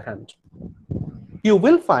 on the other hand, you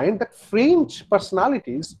will find that French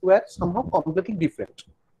personalities were somehow completely different.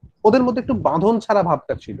 ওদের মধ্যে একটু বাঁধন ছাড়া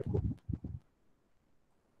ভাবটা ছিল।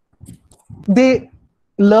 They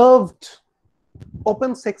loved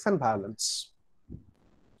open sex and violence.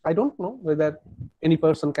 I don't know whether any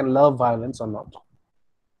person can love violence or not.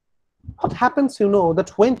 What happens, that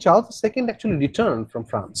when Charles II actually returned from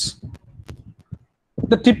France,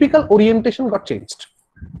 the typical orientation got changed.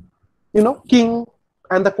 King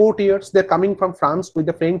and the courtiers, they're coming from France with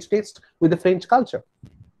the French taste, with the French culture.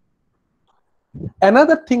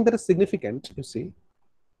 Another thing that is significant, you see,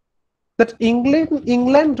 that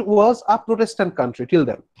England was a Protestant country till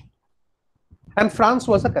then, and France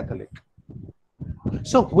was a Catholic.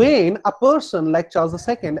 So when a person like Charles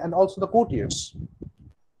II and also the courtiers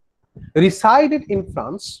resided in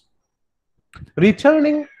France,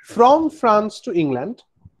 returning from France to England,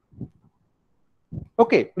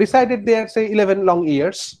 Okay, resided there, say 11 long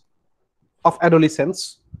years of adolescence,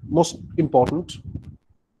 most important.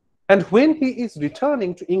 And when he is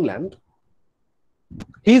returning to England,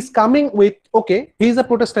 he is coming with, okay, he is a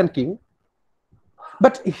Protestant king,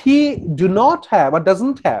 but he do not have or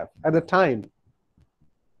doesn't have at the time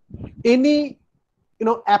any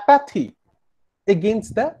apathy against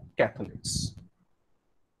the Catholics.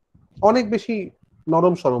 অনেক বেশি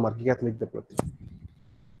নরম সরম আর কি ক্যাথলিকদের প্রতি।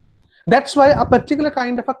 That's why a particular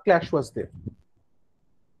kind of a clash was there.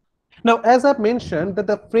 Now, as I've mentioned, that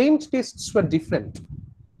the French tastes were different.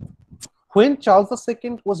 When Charles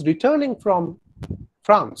II was returning from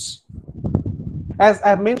France, as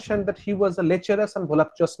I've mentioned that he was a lecherous and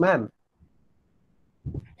voluptuous man,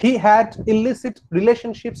 he had illicit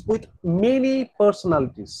relationships with many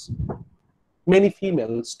personalities, many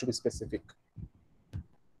females to be specific.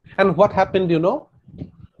 And what happened,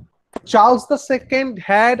 Charles II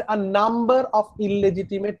had a number of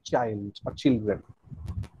illegitimate children.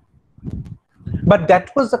 But that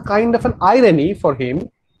was a kind of an irony for him.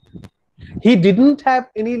 He didn't have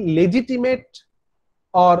any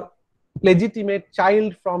legitimate child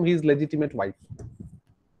from his legitimate wife.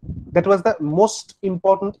 That was the most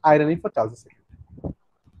important irony for Charles II.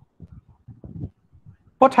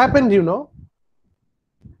 What happened,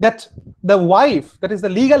 that the wife, that is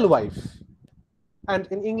the legal wife, and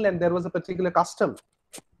in England there was a particular custom.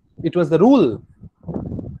 It was the rule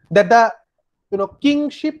that the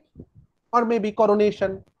kingship or maybe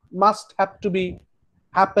coronation must have to be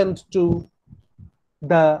happened to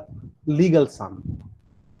the legal son.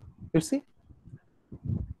 You see,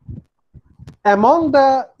 among the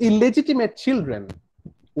illegitimate children,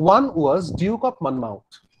 one was Duke of Monmouth.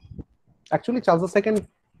 Actually, Charles II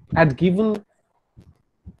had given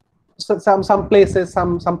some places,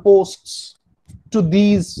 some posts to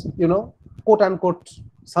these, quote unquote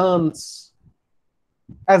sons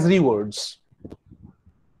as rewards.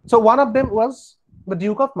 So one of them was the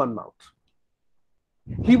Duke of Monmouth.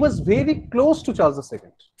 He was very close to Charles II,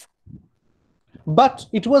 but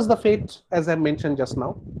it was the fate, as I mentioned just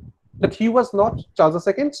now, that he was not Charles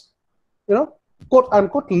II's, quote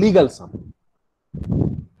unquote legal son.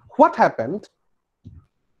 What happened?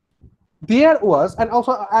 There was, and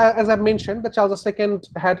also as I mentioned, that Charles II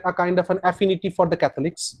had a kind of an affinity for the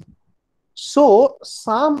Catholics. So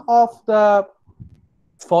some of the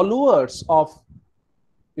followers of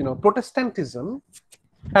Protestantism,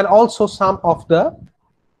 and also some of the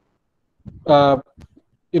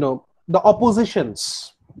the oppositions,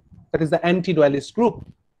 that is the anti-dualist group,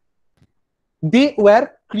 they were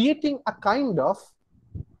creating a kind of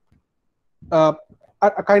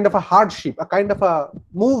a hardship, a kind of a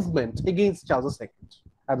movement against Charles II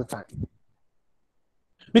at the time.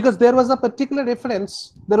 Because there was a particular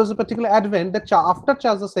reference, there was a particular advent that after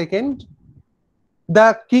Charles II, the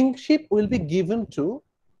kingship will be given to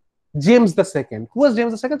James II. Who was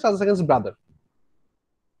James II? Charles II's brother.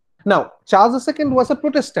 Now, Charles II was a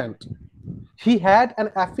Protestant. He had an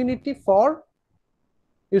affinity for,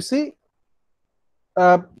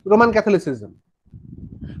 Roman Catholicism.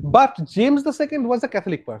 But James II was a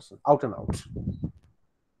Catholic person, out and out.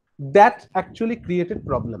 That actually created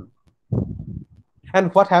problem. And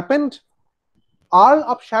what happened? Earl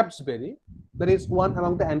of Shaftesbury, that is one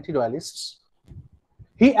among the anti-dualists,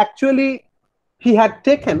 he had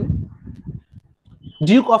taken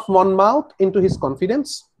Duke of Monmouth into his confidence,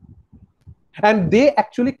 and they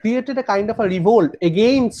actually created a kind of a revolt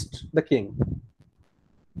against the king.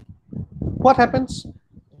 What happens?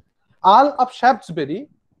 Earl of Shaftesbury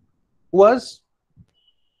was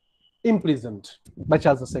imprisoned by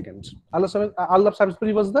Charles II. Earl of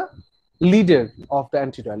Shaftesbury was the leader of the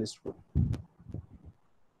anti-dualist group.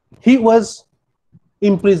 He was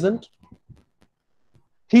imprisoned.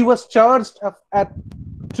 He was charged at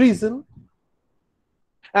treason,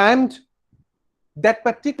 and that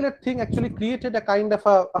particular thing actually created a kind of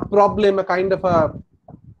a problem, a kind of a,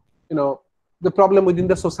 the problem within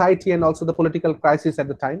the society and also the political crisis at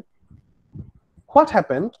the time. What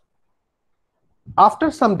happened? After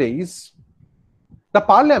some days, the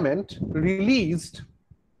parliament released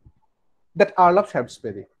that Earl of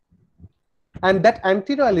Shaftesbury, and that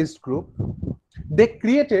anti-dualist group, they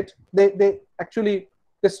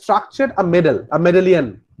structured a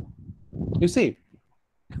medallion. You see,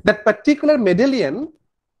 that particular medallion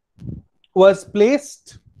was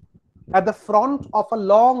placed at the front of a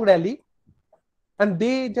long rally, and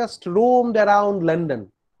they just roamed around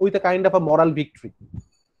London with a kind of a moral victory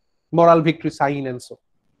sign and so.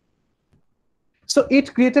 So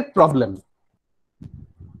it created problem.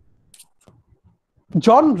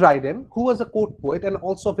 John Dryden, who was a court poet and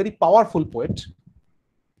also a very powerful poet,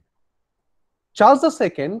 Charles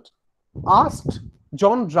II asked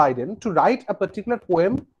John Dryden to write a particular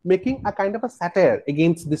poem making a kind of a satire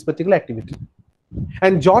against this particular activity.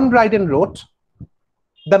 And John Dryden wrote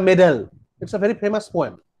The Medal. It's a very famous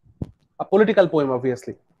poem, a political poem,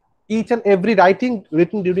 obviously. Each and every writing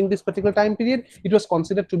written during this particular time period, it was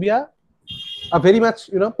considered to be a very much,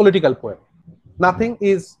 political poem. Nothing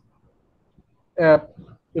is,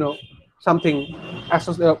 something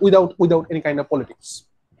without any kind of politics.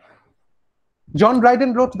 John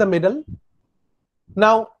Dryden wrote The Medal.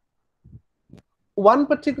 Now, one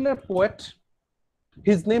particular poet,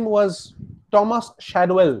 his name was Thomas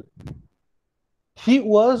Shadwell. He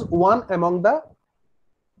was one among the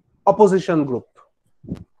opposition group,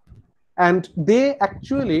 and they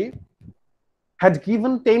actually had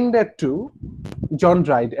given tender to John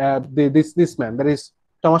Dryden, this man, that is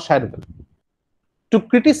Thomas Shadwell, to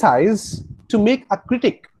criticize, to make a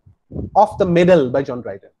critic of The Medal by John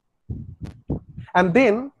Dryden. And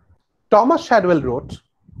then Thomas Shadwell wrote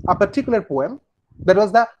a particular poem that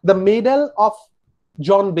was the Medal of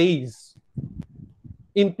John Bayes.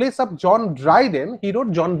 In place of John Dryden, he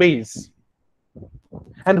wrote John Bayes.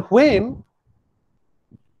 And when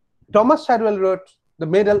Thomas Shadwell wrote the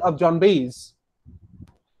Medal of John Bayes,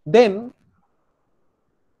 then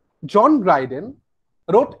John Dryden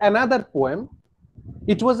wrote another poem.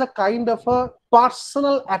 It was a kind of a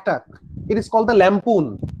personal attack. It is called the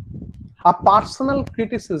Lampoon, a personal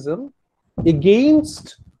criticism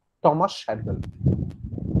against Thomas Shadwell.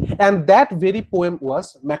 And that very poem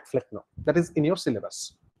was MEG-1. That is in your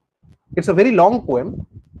syllabus. It's a very long poem.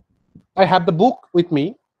 I have the book with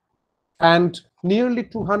me, and nearly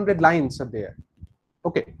 200 lines are there.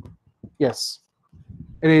 Okay, yes.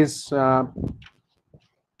 It is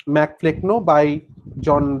MEG-1 by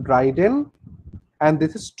John Dryden, and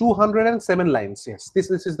this is 207 lines. Yes, this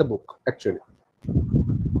is the book, actually.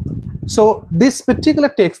 So this particular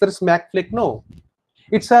text, that is MEG-1,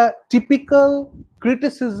 it's a typical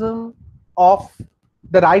criticism of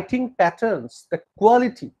the writing patterns, the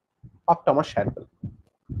quality of Thomas Shadwell.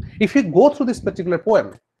 If you go through this particular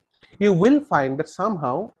poem, you will find that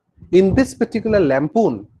somehow in this particular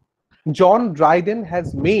lampoon, John Dryden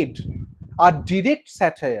has made a direct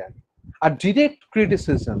satire, a direct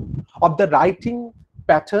criticism of the writing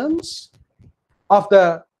patterns, of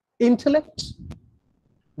the intellect,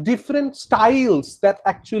 different styles that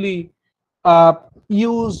actually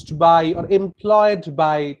used by or employed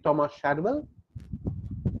by Thomas Shadwell,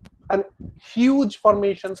 and huge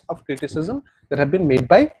formations of criticism that have been made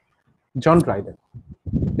by John Dryden.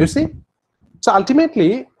 You see? So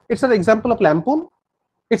ultimately, it's an example of lampoon.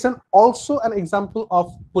 It's also an example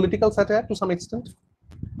of political satire to some extent,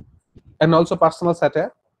 and also personal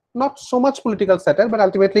satire. Not so much political satire, but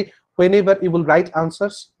ultimately, whenever you will write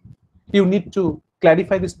answers, you need to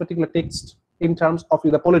clarify this particular text in terms of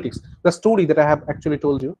the politics, the story that I have actually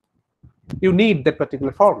told you. You need that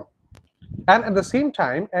particular form. And at the same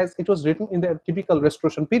time, as it was written in the typical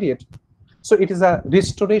Restoration period, so it is a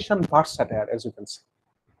Restoration verse satire, as you can see.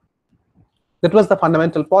 That was the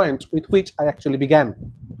fundamental point with which I actually began.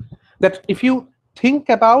 That if you think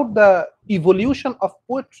about the evolution of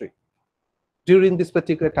poetry during this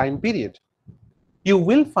particular time period, you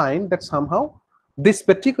will find that somehow this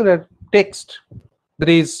particular text, that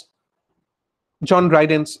is John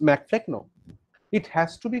Dryden's MEG-1, it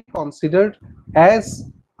has to be considered as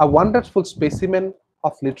a wonderful specimen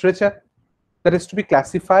of literature that is to be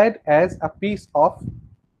classified as a piece of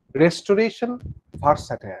Restoration verse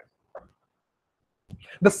satire.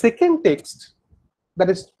 The second text that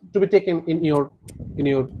is to be taken in your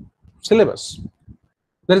syllabus,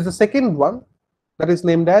 there is the second one that is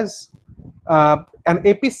named as an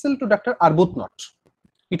epistle to Dr. Arbuthnot.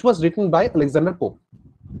 It was written by Alexander Pope.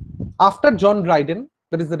 After John Dryden,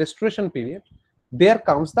 that is the Restoration period, there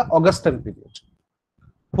comes the Augustan period.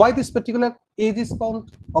 Why this particular age is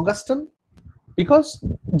called Augustan? Because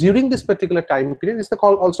during this particular time period, it's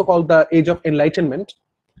also called the Age of Enlightenment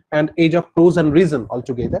and Age of Prose and Reason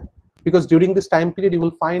altogether. Because during this time period, you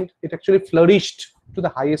will find it actually flourished to the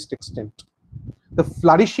highest extent. The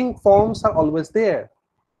flourishing forms are always there.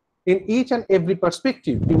 In each and every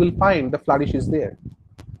perspective, you will find the flourish is there.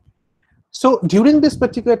 So during this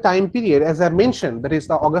particular time period, as I mentioned, that is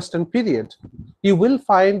the Augustan period, you will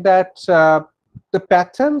find that the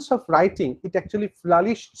patterns of writing, it actually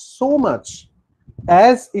flourished so much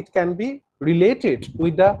as it can be related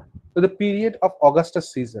with the period of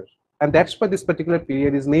Augustus Caesar. And that's why this particular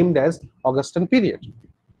period is named as Augustan period.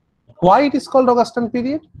 Why it is called Augustan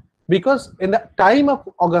period? Because in the time of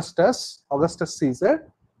Augustus Caesar,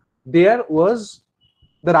 there was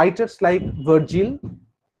the writers like Virgil,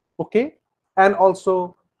 okay, and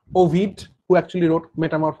also Ovid, who actually wrote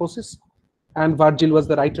Metamorphosis, and Virgil was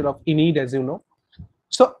the writer of Aeneid, as you know.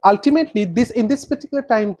 So ultimately, in this particular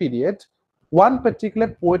time period, one particular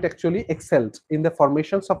poet actually excelled in the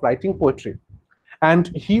formations of writing poetry,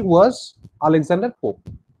 and he was Alexander Pope.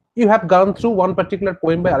 You have gone through one particular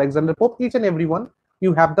poem by Alexander Pope, each and every one.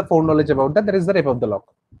 You have the foreknowledge about that. That is the Rape of the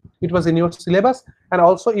Lock. It was in your syllabus, and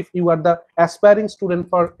also if you are the aspiring student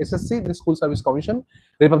for SSC, the School Service Commission,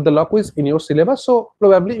 Rape of the Lock is in your syllabus. So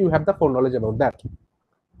probably you have the foreknowledge about that.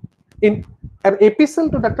 In an epistle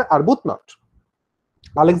to Dr. Arbuthnot,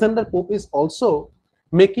 Alexander Pope is also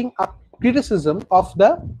making a criticism of the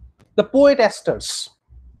poet esters.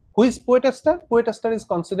 Who is poet ester? Poet ester is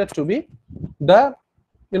considered to be the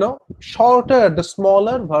shorter, the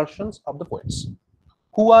smaller versions of the poets,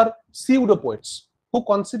 who are pseudo poets, who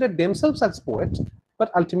consider themselves as poets,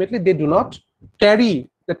 but ultimately they do not carry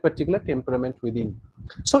that particular temperament within.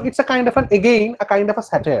 So it's a kind of again a kind of a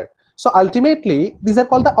satire. So ultimately these are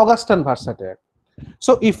called the Augustan verse satire.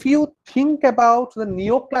 So if you think about the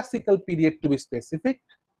neoclassical period, to be specific,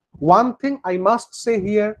 one thing I must say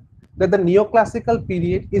here, that the neoclassical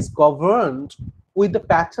period is governed with the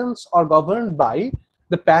patterns, or governed by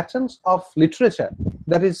the patterns of literature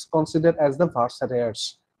that is considered as the verse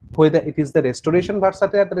satires, whether it is the Restoration verse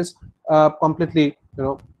satire that is completely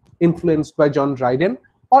influenced by John Dryden,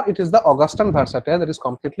 or it is the Augustan verse satire that is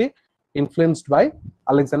completely influenced by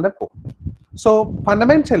Alexander Pope. So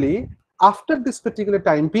fundamentally, after this particular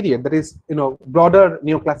time period, that is broader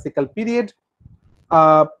neoclassical period,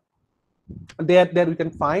 there we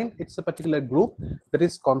can find it's a particular group that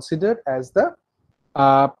is considered as the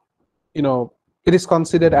it is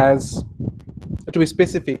considered as, to be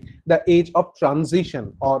specific, the age of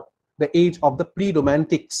transition, or the age of the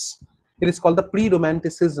pre-romantics. It is called the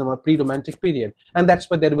pre-romanticism or pre-romantic period, and that's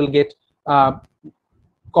where there will get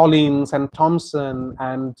Collins and Thompson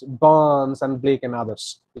and Burns and Blake and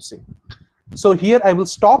others, you see. So here I will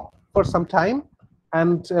stop for some time,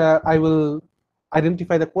 and I will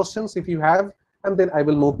identify the questions if you have, and then I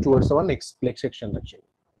will move towards our next section actually.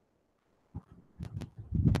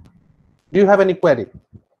 Do you have any query?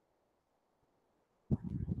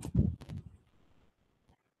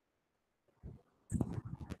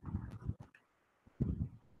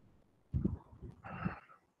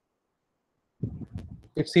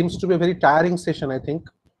 It seems to be a very tiring session, I think.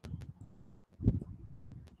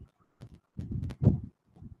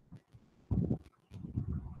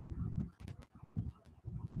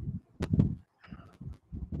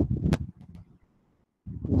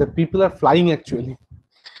 The people are flying actually,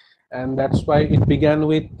 and that's why it began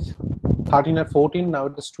with 13 or 14, now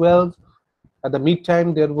it is 12. At the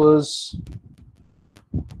mid-time there was,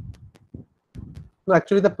 no,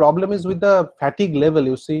 actually the problem is with the fatigue level,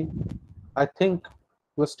 you see. I think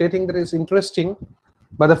we're stating that it's interesting,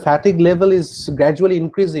 but the fatigue level is gradually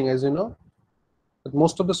increasing, as you know. But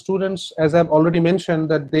most of the students, as I've already mentioned,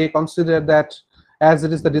 that they consider that as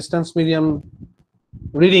it is the distance medium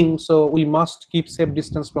reading, so we must keep safe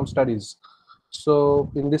distance from studies. So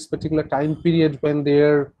in this particular time period when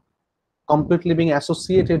they're completely being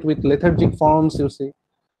associated with lethargic forms, you see,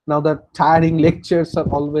 now the tiring lectures are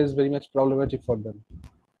always very much problematic for them.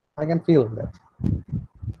 I can feel that.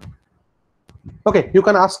 Okay, you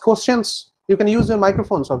can ask questions. You can use your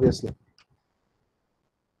microphones, obviously.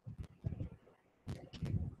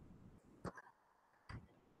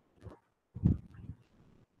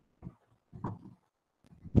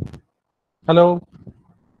 Hello.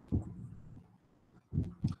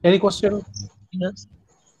 Any question? Yes.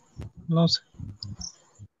 No, sir.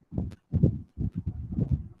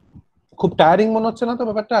 খুব tiring মনে হচ্ছে না তো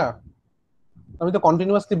ব্যাপারটা? আমি তো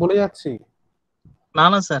continuously বলে যাচ্ছি। না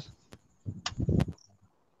না স্যার,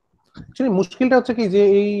 অ্যাকচুয়ালি মুশকিলটা হচ্ছে কি যে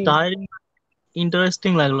এই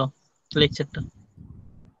ইন্টারেস্টিং লাগলো লেকচারটা।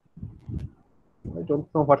 I don't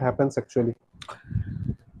know what happens actually.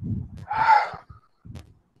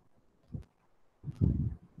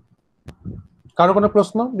 কারো কোনো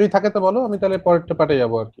প্রশ্ন যদি থাকে তো বলো, আমি তাহলে পরেরটা পাঠে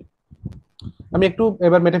যাবো আর কি। আমি একটু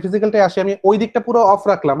এবার মেটাফিজিক্যালটাই আসি। আমি ওই দিকটা পুরো অফ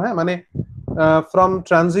রাখলাম, হ্যাঁ, মানে from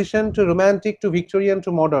transition two romantic two Victorian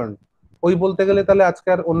two modern, ওই বলতে গেলে তাহলে আজকে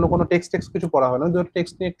আর অন্য কোনো টেক্সট কিছু পড়া হয় না। দুটো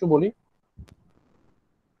টেক্সট নিয়ে একটু বলি।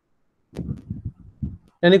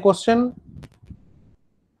 Any question?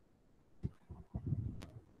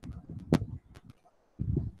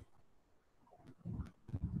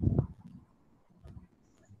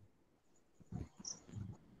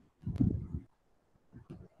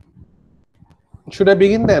 Should I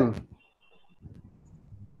begin then?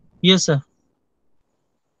 Yes, sir.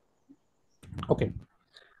 Okay.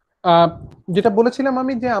 যেটা বলেছিলাম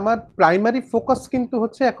আমি যে আমার প্রাইমারি ফোকাস কিন্তু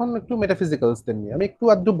হচ্ছে এখন একটু মেটাফিজিক্যালসদের নিয়ে, আমি একটু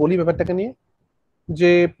আধটু বলি ব্যাপারটাকে নিয়ে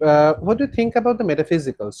যে what do you think about the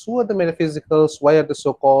metaphysicals? Who are the metaphysicals? Why are they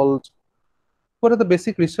so called? What are the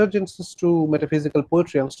basic resurgences to metaphysical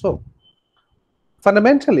poetry and so?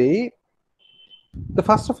 Fundamentally, the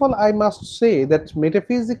first of all, I must say that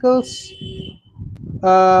metaphysicals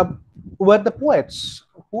uh, were the poets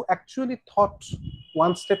who actually thought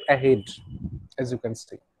one step ahead, as you can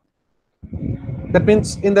see. That means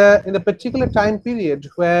in the particular time period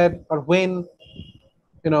where or when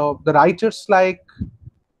the writers like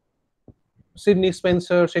Sidney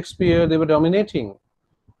Spencer, Shakespeare, they were dominating,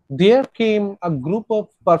 there came a group of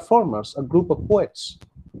performers, a group of poets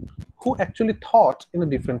who actually thought in a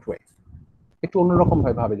different way. একটু অন্যরকম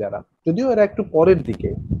ভাবে যারা, যদিও এরা একটু পরের দিকে,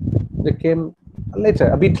 they came later,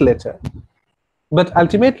 a bit later, but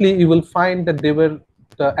ultimately you will find that they were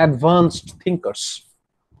the advanced thinkers.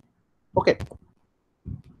 Okay,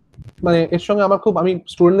 মানে এর সঙ্গে আমার খুব, আমি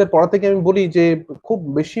স্টুডেন্টদের পড়া থেকে আমি বলি যে খুব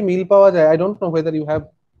বেশি মিল পাওয়া যায়। I don't know whether you have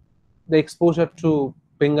the exposure to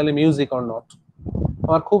Bengali music or not.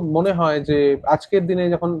 আমার খুব মনে হয় যে আজকের দিনে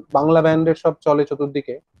যখন বাংলা ব্যান্ডের সব চলে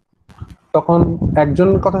চতুর্দিকে, তখন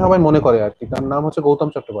একজনের কথা সবাই মনে করে আর কি, তার নাম হচ্ছে Gautam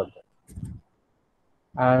Chattopadhyay.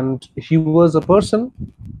 and he was a person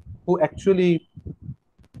who actually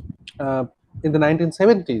in the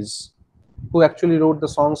 1970s who actually wrote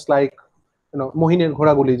the songs like মোহিনের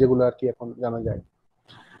ঘোড়াগুলি, যেগুলো আর কি এখন জানা যায়।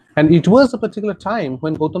 And it was a particular time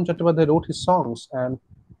when Gautam Chattopadhyay wrote his songs and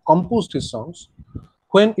composed his songs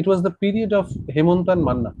when it was the period of Hemanta and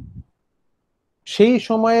Manna. সেই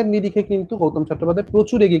সময়ের নিরিখে কিন্তু গৌতম চট্টোপাধ্যায়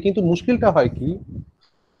প্রচুর এগিয়ে, কিন্তু মুশকিলটা হয় কি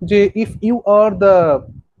যে if you are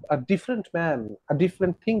a different man, a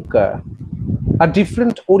different thinker, a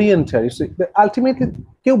different orienter, ultimately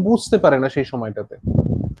কেউ বুঝতে পারে না সেই সময়টাতে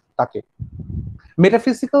তাকে।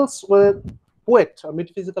 Metaphysicals were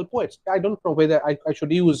metaphysical poets. I don't know whether I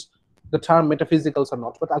should use the term metaphysicals or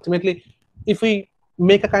not, but ultimately, if we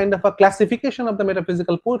make a kind of a classification of the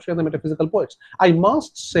metaphysical poetry and the metaphysical poets, I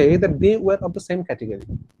must say that they were of the same category.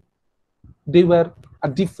 They were a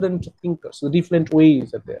different thinkers, the different ways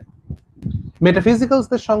are there. Metaphysicals,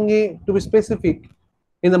 the সঙ্গে, to be specific,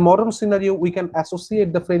 in the modern scenario, we can associate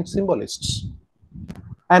the French symbolists.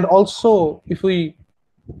 And also, if we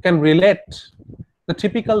can relate the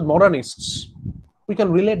typical modernists, we can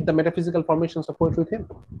relate the metaphysical formations of poetry with him.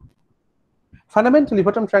 Fundamentally,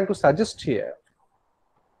 what I'm trying to suggest here,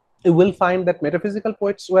 you will find that metaphysical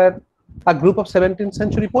poets were a group of 17th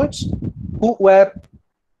century poets who were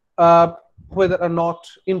whether or not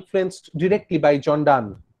influenced directly by John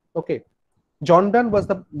Donne. Okay, John Donne was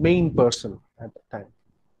the main person at that time.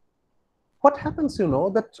 What happens,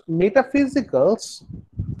 that metaphysicals,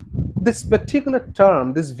 this particular term,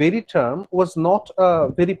 this very term, was not a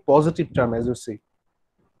very positive term, as you see.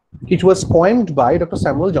 It was coined by Dr.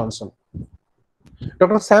 Samuel Johnson.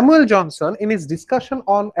 Dr. Samuel Johnson, in his discussion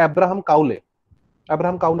on Abraham Cowley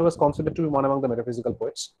was considered to be one among the metaphysical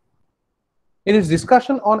poets. In his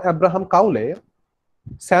discussion on Abraham Cowley,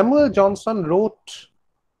 Samuel Johnson wrote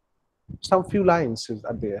some few lines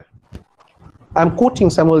are there. I'm quoting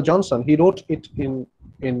Samuel Johnson. He wrote it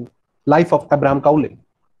in Life of Abraham Cowley.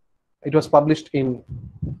 It was published in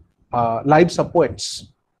Lives of Poets.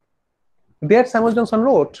 There Samuel Johnson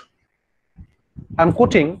wrote, I'm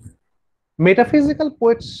quoting, metaphysical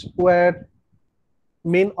poets were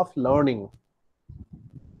men of learning,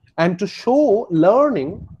 and to show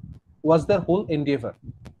learning was their whole endeavor.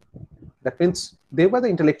 That means they were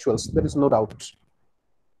the intellectuals, there is no doubt.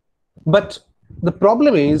 But the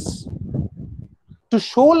problem is, to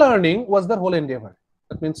show learning was their whole endeavor.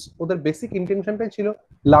 That means ওদের basic ইন্টেনশনটাই ছিল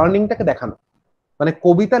লার্নিংটাকে দেখানো। মানে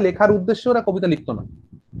কবিতা লেখার উদ্দেশ্যে ওরা কবিতা লিখতো না,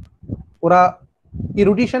 ওরা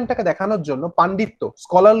ইরুডিশনটাকে দেখানোর জন্য, পাণ্ডিত্য,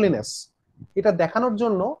 স্কলারলিনেস, এটা দেখানোর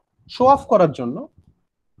জন্য, শো অফ করার জন্য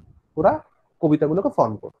ওরা কবিতাগুলোকে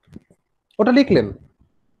ফর্ম করত। ওটা লিখলেন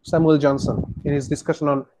Samuel Johnson in his discussion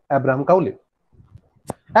on Abraham Cowley.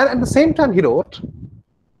 And at the same time he wrote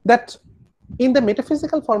that in the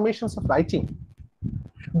metaphysical formations of writing,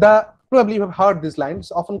 probably you have heard these lines,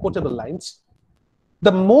 often quotable lines,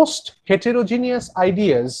 the most heterogeneous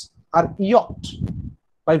ideas are yoked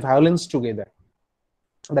by violence together.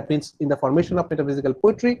 That means in the formation of metaphysical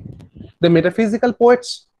poetry, the metaphysical poets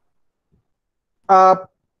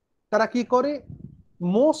তারা কি করে,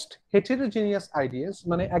 most হেটেরোজেনিয়াস ideas,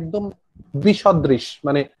 মানে একদম বিসদৃশ,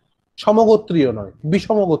 মানে সমগোত্রীয় নয়,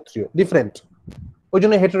 বিষমগোত্রীয়, different, ওই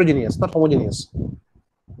জন্য হেটেরোজেনিয়াস, not homogeneous.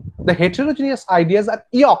 The heterogeneous ideas are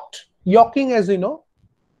yoked. Yoking, as you know,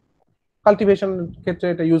 cultivation ক্ষেত্রে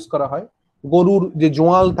এটা ইউজ করা হয়, গরুর যে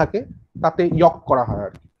জোয়াল থাকে তাতে ইয়ক করা হয়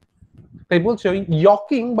আর কি। তাই বলছে ওই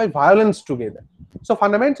yoking by violence together. So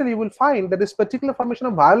fundamentally you will find that this particular formation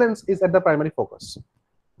of violence is at the primary focus.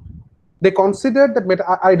 They considered that,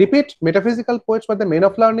 I repeat, metaphysical poets were the men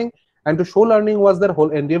of learning, and to show learning was their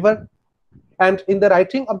whole endeavor. And in the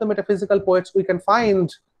writing of the metaphysical poets, we can find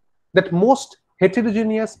that most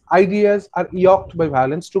heterogeneous ideas are yoked by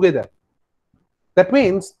violence together. That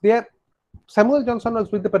means Samuel Johnson was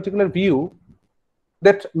with the particular view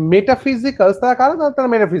that metaphysicals, তারা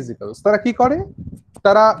metaphysicals, তারা কি করে,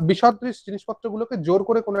 তারা বিসদৃশ জিনিসপত্রগুলোকে জোর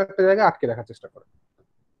করে কোনো একটা জায়গায় আটকে রাখার চেষ্টা করে।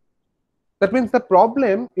 That means the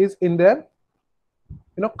problem is in their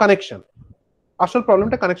connection. আসল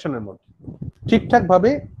প্রবলেমটা কানেকশনের মধ্যে। ঠিকঠাক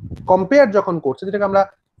ভাবে কম্পেয়ার যখন করছে, যেটাকে আমরা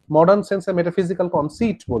মডার্ন সেন্সে মেটাফিজিক্যাল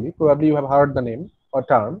কনসিট বলি, probably you have heard the name or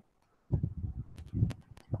term,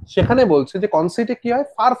 সেখানে বলছে যে কনসিটে কি হয়,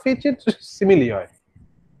 ফার ফেচেড সিমিলি হয়।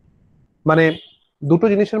 মানে দুটো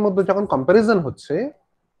জিনিসের মধ্যে যখন কম্পারিজন হচ্ছে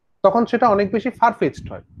তখন সেটা অনেক বেশি ফার ফেচড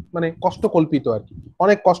হয়, মানে কষ্টকল্পিত আর কি,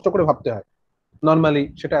 অনেক কষ্ট করে ভাবতে হয়, নরমালি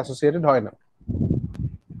সেটা অ্যাসোসিয়েটেড হয় না।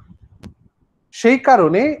 সেই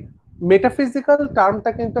কারণে মেটাফিজিক্যাল টার্মটা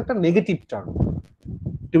কিন্তু একটা negative term,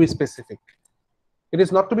 two B specific. It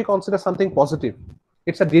is not to be considered something positive.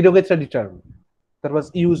 It's a derogatory term that was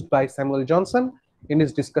used by Samuel Johnson in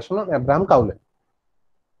his discussion on Abraham Cowley.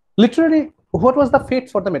 Literally, what was the fate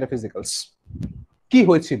for the metaphysicals? কি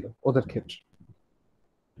হয়েছিল ওদের ক্ষেত্রে?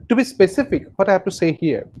 To be specific, what I have to say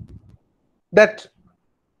here, that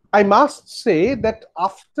I must say that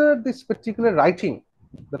after this particular writing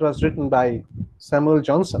that was written by Samuel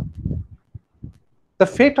Johnson, the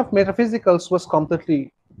fate of metaphysicals was completely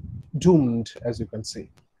doomed, as you can see.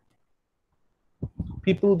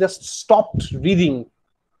 People just stopped reading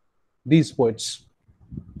these poets.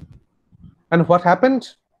 And what happened?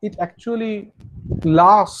 It actually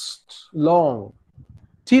lasts long,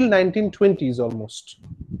 till 1920s almost.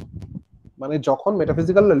 মানে যখন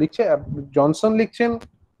metaphysical লিখছে, Johnson লিখছেন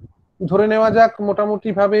ধরে নেওয়া যাক মোটামুটি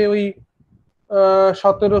ভাবে ওই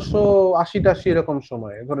 1780 এরকম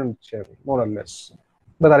সময় ধরে নিচ্ছে আমি, মোরাললেস,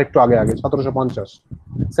 বা তার একটু আগে 1750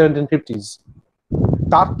 1750s।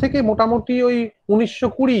 তার থেকে মোটামুটি ওই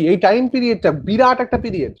 1920 এই টাইম পিরিয়ডটা বিরাট একটা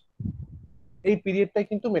পিরিয়ড। এই পিরিয়ডটাই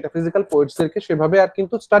কিন্তু মেটাফিজিক্যাল পোয়েটসদেরকে সেভাবে আর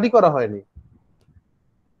কিন্তু স্টাডি করা হয়নি।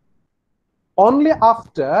 Only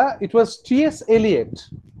after it was T.S. Eliot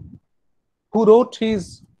who wrote his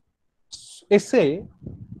essay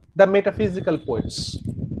The Metaphysical Poets,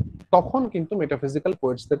 তখন কিন্তু মেটাফিজিক্যাল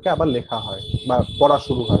পোয়েটসদেরকে আবার লেখা হয় বা পড়া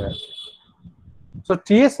শুরু হয় আর কি। So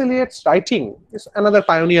T.S. Eliot's writing is another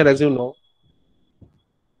pioneer, as you know.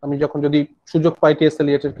 আমি যখন যদি সুযোগ পাই T.S.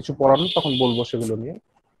 Eliot-এর কিছু পড়ানো তখন বলবো সেগুলো নিয়ে।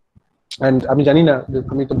 এন্ড আমি জানি না,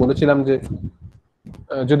 আমি তো বলেছিলাম যে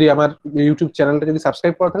যদি আমার ইউটিউব চ্যানেলটা যদি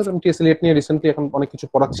সাবস্ক্রাইব করা থাকে, আমি T.S. Eliot নিয়ে রিসেন্টলি এখন অনেক কিছু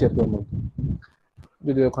পড়াচ্ছি আর কি,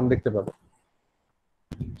 যদি ওখানে দেখতে পাবো।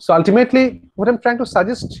 So ultimately, what I'm trying to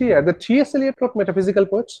suggest here, that T.S. Eliot wrote Metaphysical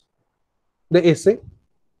Poets, the essay.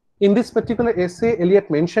 In this particular essay, Eliot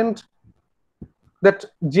mentioned that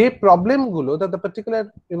যে প্রবলেমগুলো, that the particular,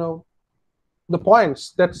 the points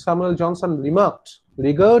that Samuel Johnson remarked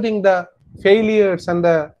regarding the failures and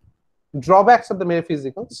the drawbacks of the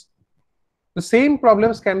metaphysicals, the same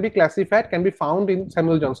problems can be classified, can be found in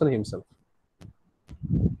Samuel Johnson himself.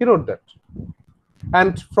 He wrote that.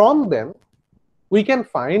 And from them, we can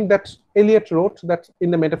find that Eliot wrote that in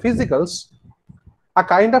the metaphysicals, a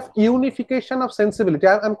kind of unification of sensibility,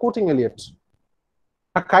 I'm quoting Eliot,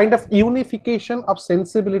 a kind of unification of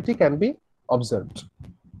sensibility can be observed.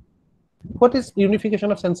 What is unification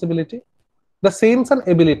of sensibility? The sense and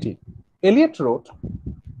ability. Eliot wrote,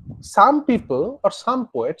 some people or some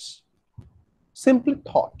poets simply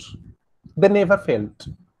thought, they never felt,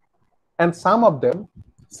 and some of them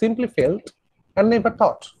simply felt and never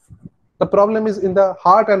thought. The problem is in the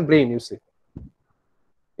heart and brain, you see.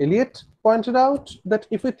 Eliot pointed out that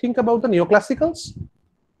if we think about the neoclassicals,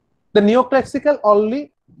 the neoclassical only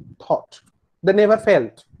thought, they never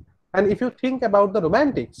felt. And if you think about the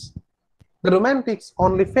romantics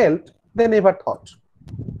only felt, they never thought.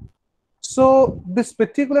 So this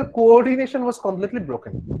particular coordination was completely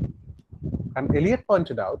broken. And Eliot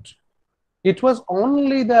pointed out it was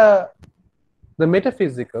only the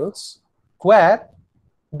metaphysicals where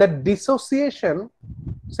the dissociation,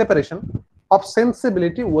 separation of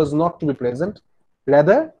sensibility was not to be present.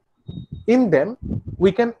 Rather, in them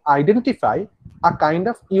we can identify a kind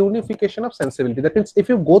of unification of sensibility. That means if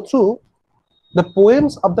you go through the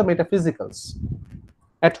poems of the metaphysicals,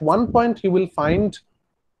 at one point you will find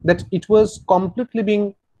that it was completely being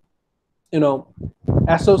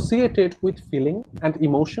associated with feeling and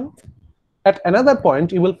emotion. At another point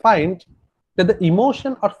you will find that the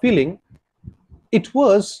emotion or feeling, it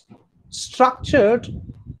was structured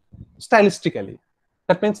stylistically.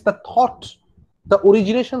 That means the thought, the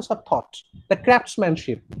originations of thought, the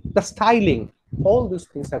craftsmanship, the styling, all these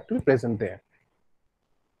things have to be present there.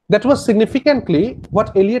 That was significantly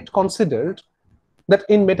what Eliot considered, that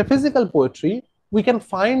in metaphysical poetry, we can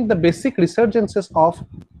find the basic resurgences of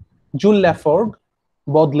Jules Laforgue,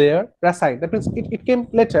 Baudelaire, Racine. That means it came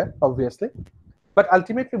later, obviously, but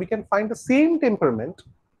ultimately we can find the same temperament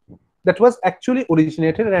that was actually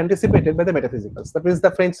originated and anticipated by the metaphysicals. That means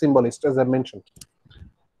the French symbolists, as I mentioned.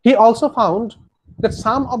 He also found that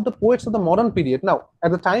some of the poets of the modern period, now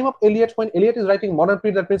at the time of Eliot, when Eliot is writing modern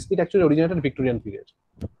period, that means it actually originated Victorian period.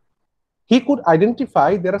 He could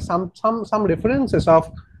identify there are some references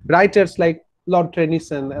of writers like Lord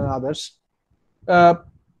Tennyson and others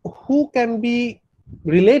who can be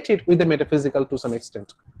related with the metaphysical to some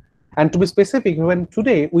extent. And to be specific, when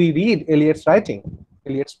today we read Eliot's writing,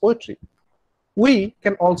 Eliot's poetry, we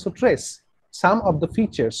can also trace some of the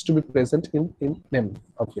features to be present in them,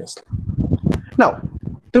 obviously. Now,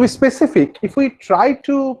 to be specific, if we try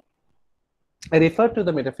to refer to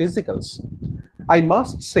the metaphysicals, I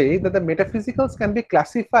must say that the metaphysicals can be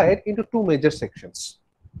classified into two major sections.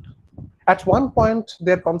 At one point,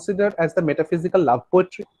 they are considered as the metaphysical love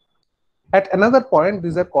poetry. At another point,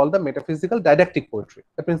 these are called the metaphysical didactic poetry.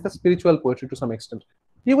 That means the spiritual poetry to some extent.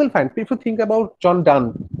 You will find, if you think about John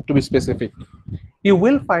Donne, to be specific, you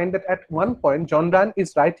will find that at one point, John Donne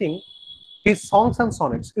is writing his songs and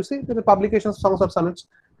sonnets. You see, the publication songs of sonnets.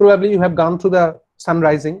 Probably you have gone to the Sun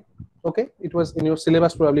Rising. Okay, it was in your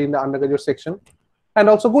syllabus, probably in the undergraduate section. And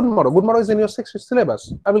also Good Morrow. Good Morrow is in your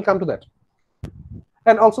syllabus. I will come to that.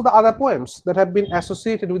 And also the other poems that have been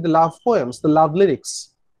associated with the love poems, the love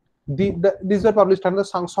lyrics. These were published under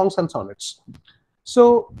songs and sonnets.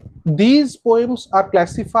 So these poems are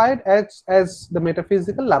classified as the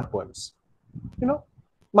metaphysical love poems. You know,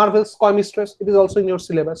 Marvel's Coy Mistress, it is also in your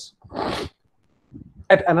syllabus.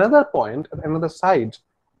 At another point, at another side,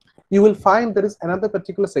 you will find there is another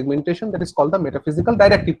particular segmentation that is called the metaphysical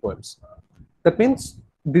didactic poems. That means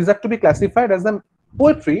these are to be classified as the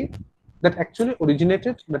poetry that actually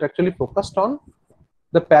originated, that actually focused on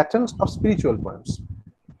the patterns of spiritual poems.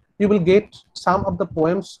 You will get some of the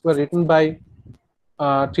poems were written by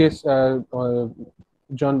John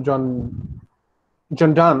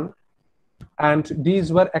Donne, and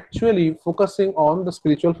these were actually focusing on the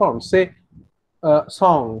spiritual forms, say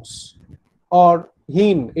songs or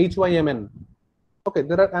hymn, H-Y-M-N. Okay,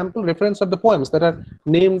 there are ample reference of the poems that are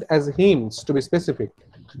named as hymns, to be specific.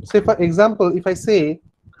 Say, for example, if I say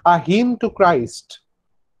a hymn to Christ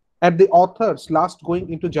at the author's last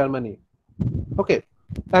going into Germany. Okay,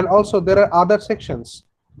 and also there are other sections,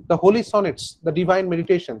 the holy sonnets, the divine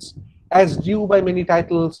meditations, as due by many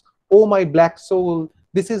titles, oh my black soul,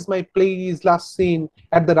 this is my place last seen,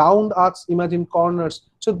 at the round arcs imagined corners.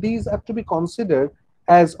 So these have to be considered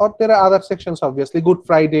as, or there are other sections, obviously, Good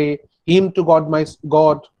Friday, hymn to God, my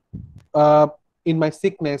God, in my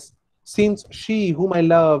sickness, since she whom I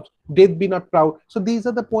loved, death be not proud. So these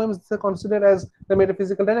are the poems that are considered as the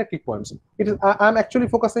metaphysical didactic poems. It is, I'm actually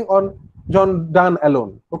focusing on John Donne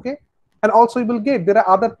alone. Okay, and also you will get there are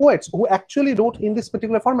other poets who actually wrote in this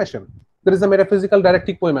particular formation. There is a metaphysical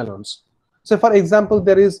didactic poem alone. So, for example,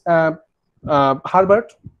 there is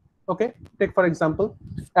Herbert. Okay, take for example,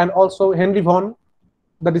 and also Henry Vaughan,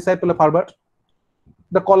 the disciple of Herbert,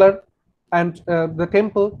 the Collar, and the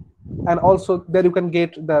Temple, and also there you can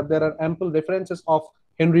get there are ample references of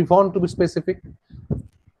Henry Vaughan, to be specific.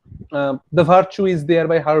 The Virtue is there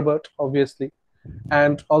by Herbert, obviously,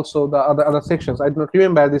 and also the other sections. I do not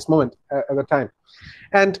remember at this moment at the time.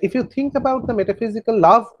 And if you think about the metaphysical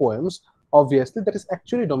love poems, obviously that is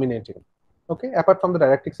actually dominating. Okay, apart from the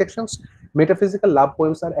didactic sections, metaphysical love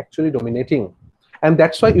poems are actually dominating, and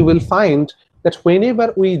that's why you will find that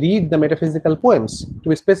whenever we read the metaphysical poems, to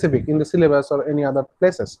be specific, in the syllabus or any other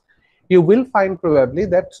places, you will find probably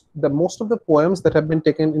that the most of the poems that have been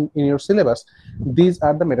taken in your syllabus, these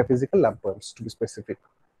are the metaphysical love poems, to be specific.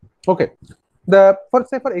 Okay,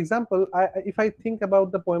 for example, if I think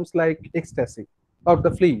about the poems like Ecstasy or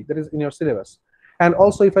The Flea, that is in your syllabus, and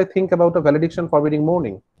also if I think about a Valediction Forbidding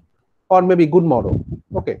Morning, or maybe Good Morrow,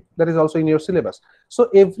 okay, that is also in your syllabus. So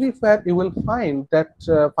everywhere you will find that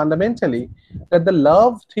fundamentally that the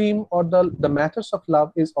love theme or the matters of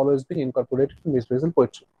love is always being incorporated in metaphysical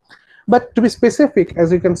poetry. But to be specific,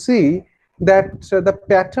 as you can see, that the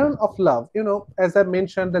pattern of love, you know, as I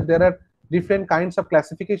mentioned, that there are different kinds of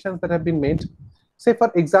classifications that have been made. Say,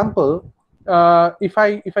 for example, if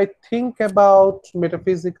I think about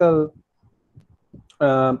metaphysical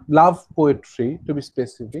love poetry, to be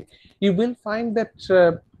specific, you will find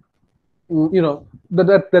that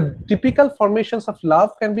the typical formations of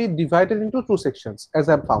love can be divided into two sections, as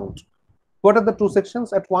I've found. What are the two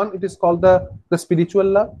sections? At one, it is called the spiritual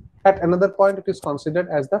love. At another point, it is considered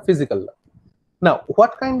as the physical love. Now,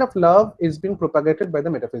 what kind of love is being propagated by the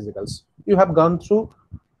metaphysicals? You have gone through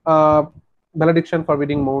uh, Benediction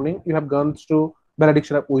Forbidding Mourning. You have gone through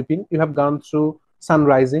Benediction of Weeping. You have gone through Sun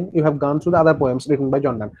Rising. You have gone through the other poems written by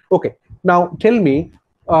John Donne. Okay, now tell me,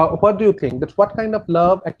 what do you think that what kind of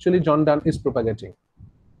love actually John Donne is propagating,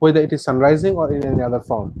 whether it is Sun Rising or in any other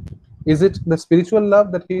form? Is it the spiritual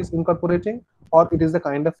love that he is incorporating, or it is the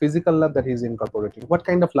kind of physical love that he is incorporating? What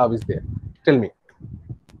kind of love is there? Tell me.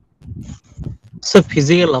 So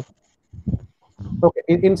physical love. Okay,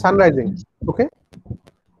 in Sun Rising. Okay.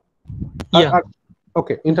 Yeah.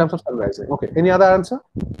 Okay, in terms of Sun Rising. Okay, any other answer?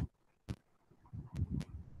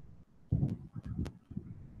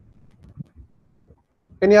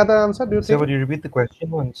 Any other answer? Do you So think? would you repeat the question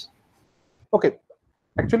once? Okay,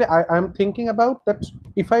 actually, I'm thinking about that.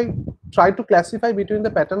 If I try to classify between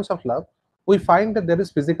the patterns of love, we find that there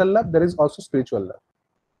is physical love, there is also spiritual love.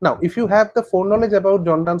 Now, if you have the foreknowledge about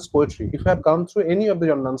John Donne's poetry, if you have gone through any of the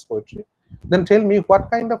John Donne's poetry, then tell me what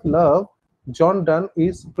kind of love John Donne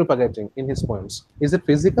is propagating in his poems. Is it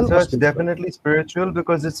physical So or it's spiritual? definitely spiritual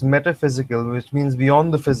because it's metaphysical, which means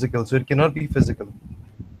beyond the physical. So it cannot be physical.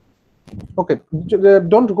 Okay,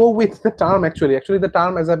 don't go with the term actually. Actually, the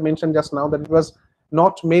term, as I've mentioned just now, that it was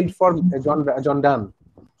not made for John Donne.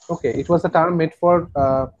 Okay, it was a term made for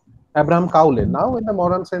Abraham Cowley. Now, in the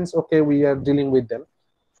modern sense, okay, we are dealing with them,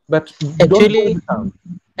 but don't go with Actually, the term.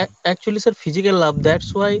 actually, sir, physical love.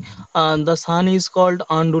 That's why the sun is called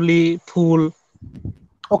Anduli Fool.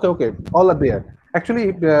 Okay, okay, all are there.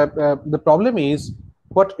 Actually, the problem is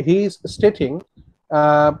what he is stating.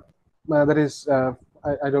 Uh, that is,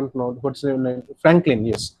 I don't know what's the name. Franklin,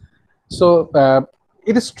 yes. So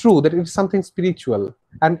it is true that it is something spiritual,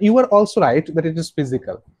 and you are also right that it is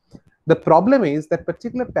physical. The problem is that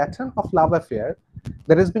particular pattern of love affair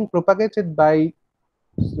that has been propagated by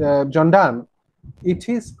John Donne. It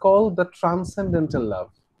is called the transcendental love.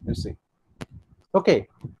 You see, okay,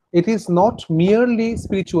 it is not merely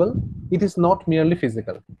spiritual. It is not merely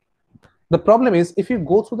physical. The problem is if you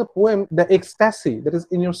go through the poem, the ecstasy that is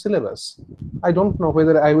in your syllabus, I don't know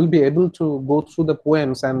whether I will be able to go through the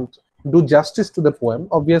poems and do justice to the poem.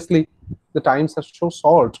 Obviously, the times are so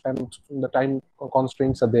short and the time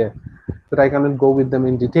constraints are there that I cannot go with them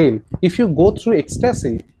in detail. If you go through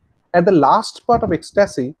ecstasy, at the last part of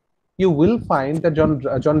ecstasy, you will find that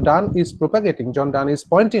John Donne is propagating, John Donne is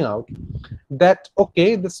pointing out that,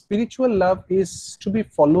 okay, the spiritual love is to be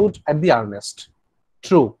followed at the earnest.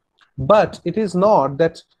 True. But it is not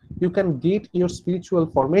that you can get your spiritual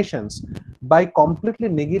formations by completely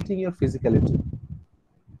negating your physicality.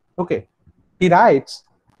 Okay. He writes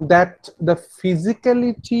that the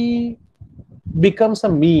physicality becomes a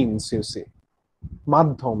means, you see,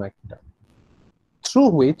 madhyam ekta, through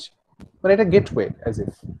which, but at a gateway, as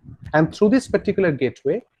if, and through this particular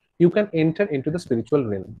gateway, you can enter into the spiritual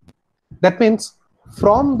realm. That means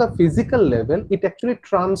from the physical level, it actually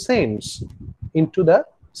transcends into the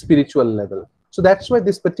spiritual level. So that's why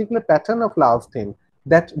this particular pattern of love theme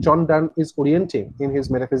that John Donne is orienting in his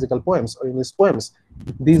metaphysical poems or in his poems,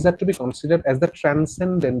 these are to be considered as the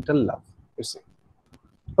transcendental love, you see.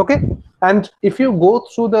 Okay, and if you go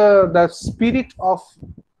through the spirit of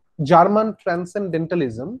German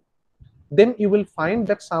transcendentalism, then you will find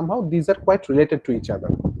that somehow these are quite related to each other.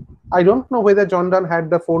 I don't know whether John Donne had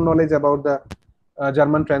the foreknowledge about the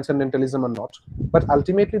German transcendentalism or not, but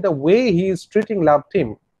ultimately the way he is treating love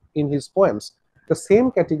theme in his poems, the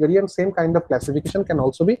same category and same kind of classification can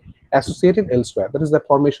also be associated elsewhere. That is the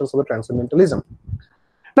formations of the transcendentalism.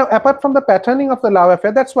 Now, apart from the patterning of the love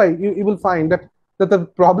affair, that's why you will find that the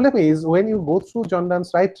problem is when you go through John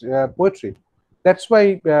Donne's poetry, that's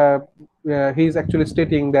why he is actually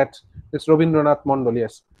stating that it's Rabindranath Mondal,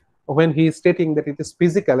 yes, when he is stating that it is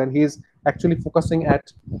physical and he is actually focusing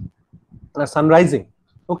at Sun Rising,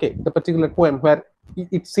 okay, the particular poem where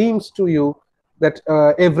it seems to you that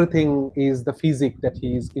everything is the physic that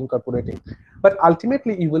he is incorporating. But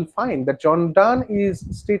ultimately, you will find that John Donne is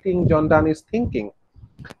stating, John Donne is thinking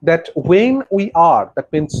that when we are,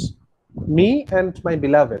 that means me and my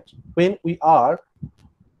beloved, when we are,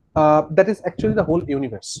 that is actually the whole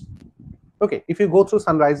universe. Okay, if you go through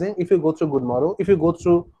Sun Rising, if you go through Good Morrow, if you go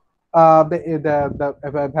through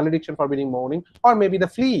the Valediction Forbidding Mourning, or maybe the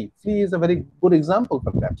Flea. Flea is a very good example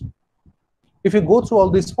for that. If you go through all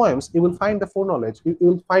these poems, you will find the foreknowledge. You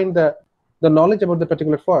will find the knowledge about the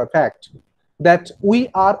particular fact that we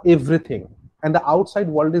are everything and the outside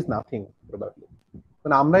world is nothing, probably.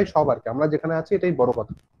 মানে আমরাই সব আর কি, আমরা যেখানে আছি এটাই বড়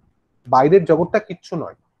কথা। বাইরের জগৎটা কিচ্ছু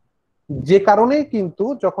নয়। যে কারণে কিন্তু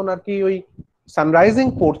যখন আর কি ওই সানরাইজিং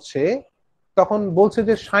পড়ছে তখন বলছে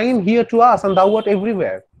যে shine here to us and thou art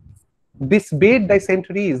everywhere, this bed thy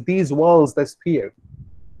centuries, these walls thy sphere,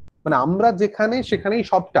 মানে আমরা যেখানে সেখানেই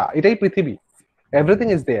সবটা, এটাই পৃথিবী, everything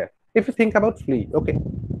is there if you think about flea. Okay,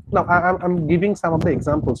 now I'm giving some of the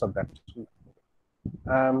examples of that.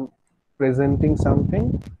 I'm presenting something.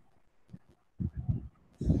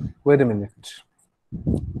 Wait a minute.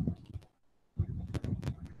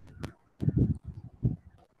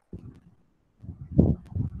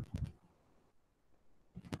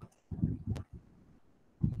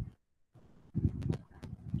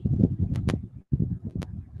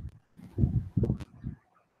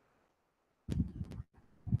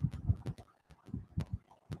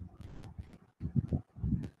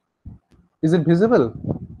 Is it visible?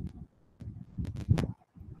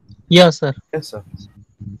 Yes, sir. Yes, sir.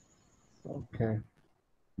 Okay.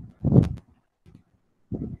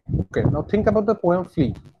 Okay, now think about the poem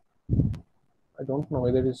Flea. I don't know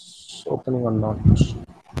whether it's opening or not.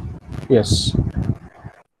 Yes.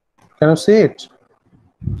 Can you see it?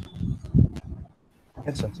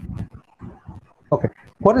 Yes, sir. Okay.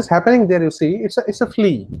 What is happening there, you see, it's a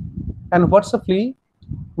flea. And what's a flea?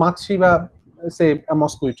 Machiva, say a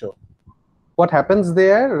mosquito. What happens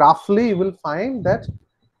there, roughly you will find that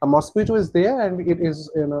a mosquito is there and it is,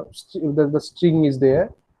 the sting is there.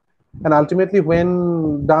 And ultimately when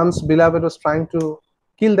Dan's beloved was trying to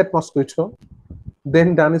kill that mosquito, then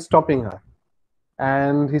Dan is stopping her.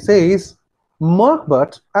 And he says, Mark,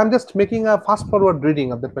 but I'm just making a fast forward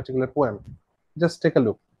reading of that particular poem. Just take a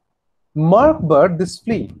look. Mark, but this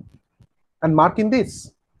flea, and mark in this,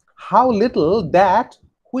 how little that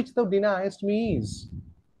which thou deniest me is.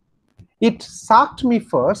 It sucked me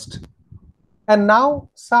first, and now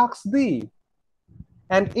sucks thee.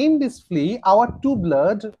 And in this flea, our two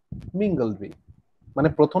blood mingled be. মানে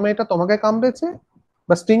প্রথমে এটা তোমাকে কামড়েছে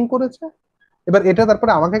বা sting করেছে, এবার এটা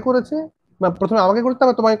তারপরে আমাকে করেছে, প্রথমে আমাকে করেছে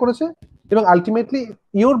তারপর তোমাকে করেছে, এবং ultimately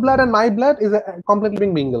your blood and my blood is completely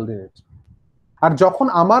being মিঙ্গলড in it. আর যখন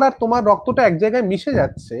আমার আর তোমার রক্তটা এক জায়গায় মিশে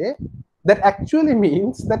যাচ্ছে, that actually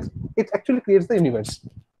means that it actually creates the universe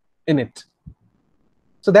in it.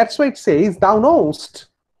 So that's why it says, thou knowest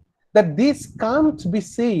that this can't be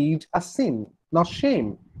said a sin, nor shame,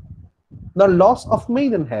 nor loss of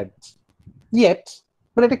maidenhead. Yet,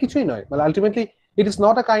 but এটা কিছুই নয়, well, ultimately it is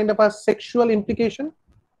not a kind of a sexual implication.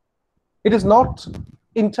 It is not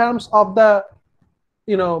in terms of the,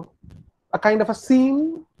 a kind of a sin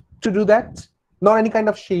to do that, nor any kind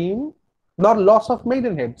of shame, nor loss of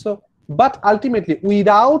maidenhead. So, but ultimately,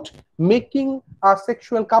 without making a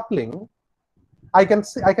sexual coupling,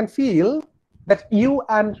 I can feel that you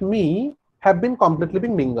and me have been completely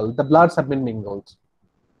been mingled. The bloods have been mingled.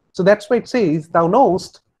 So that's why it says, thou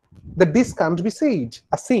knowest that this can't be said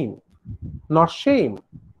a sin, nor shame,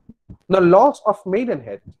 nor loss of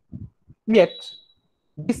maidenhead. Yet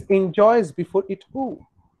this enjoys before it who,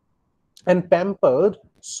 and pampered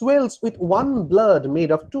swells with one blood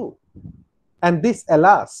made of two. And this,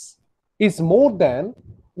 alas, is more than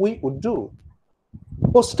we would do.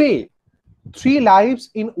 Oh, stay, 3 lives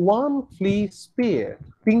in one flea spear.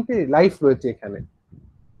 3 life রয়েছে এখানে,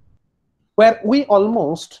 where we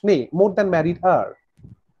almost, nay, more than married are.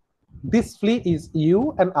 This flea is you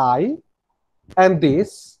and I, and this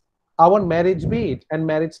our marriage bed and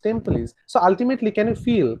marriage temple is. So ultimately, can you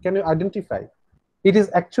feel, can you identify? It is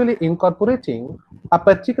actually incorporating a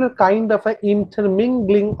particular kind of an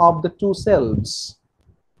intermingling of the two selves.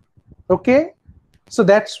 Okay, so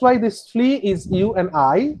that's why this flea is you and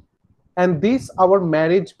I, and this our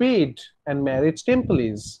marriage bed and marriage temple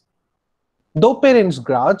is. Though parents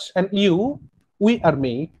grudge and you, we are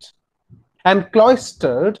mate, and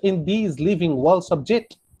cloistered in these living walls of jet.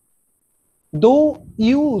 Though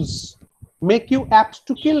use make you apt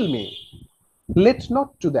to kill me, let not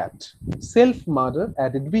to that self-murder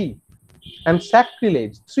added be, and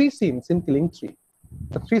sacrilege, 3 sins in killing 3.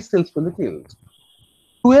 The 3 sins will be killed.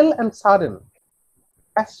 Cruel and sudden,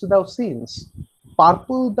 hast thou sins,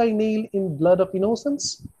 purple thy nail in blood of innocence?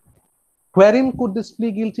 Wherein could this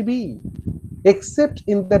plea guilty be, except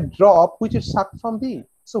in that drop which is sucked from thee?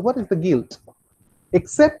 So what is the guilt?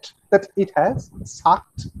 Except that it has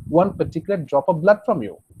sucked one particular drop of blood from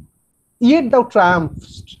you. Yet thou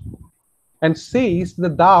triumphst, and sayest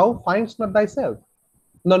that thou findest not thyself,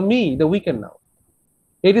 nor me the weaker now.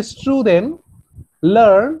 It is true then,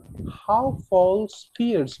 learn how false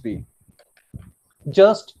fears be.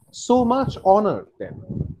 Just so much honor then,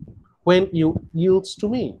 when you yields to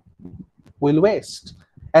me, will waste,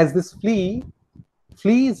 as this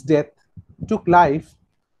flea's death took life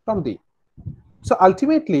from thee. So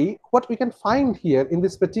ultimately, what we can find here in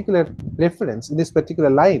this particular reference, in this particular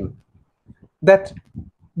line, that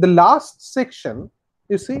the last section,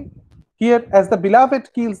 you see, here as the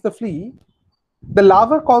beloved kills the flea, the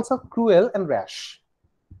lover calls her cruel and rash.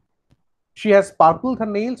 She has sparkled her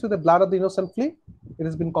nails with the blood of the innocent flea. It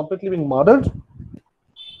has been completely being murdered.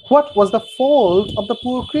 What was the fault of the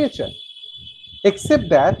poor creature, except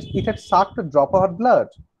that it had sucked a drop of her blood?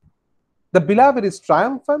 The beloved is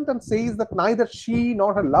triumphant and says that neither she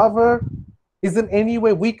nor her lover is in any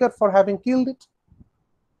way weaker for having killed it.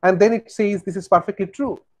 And then it says this is perfectly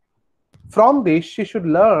true. From this, she should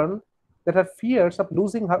learn that her fears of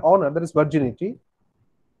losing her honor, that is virginity,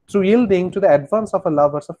 through yielding to the advance of her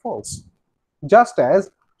lovers are false. Just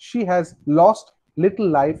as she has lost little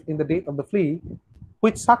life in the death of the flea,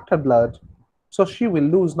 which sucked her blood, so she will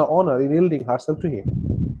lose no honor in yielding herself to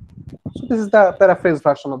him. So this is the paraphrased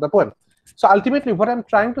version of the poem. So ultimately, what I'm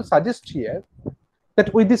trying to suggest here,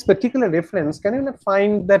 that with this particular reference, can you not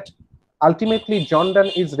find that ultimately John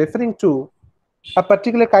Donne is referring to a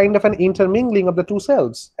particular kind of an intermingling of the two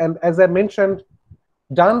selves? And as I mentioned,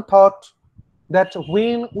 Donne thought that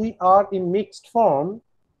when we are in mixed form,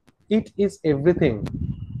 it is everything,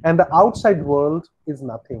 and the outside world is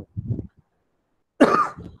nothing.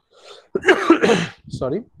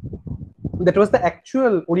 Sorry. That was the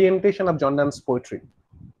actual orientation of John Donne's poetry.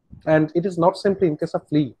 And it is not simply in case of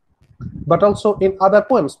Flea, but also in other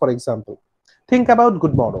poems, for example. Think about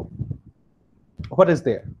Good Morrow. What is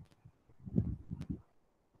there?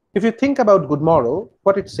 If you think about Good Morrow,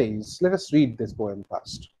 what it says, let us read this poem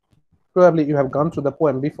first. Probably you have gone through the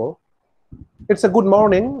poem before. It's a good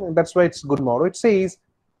morning, that's why it's Good Morrow. It says,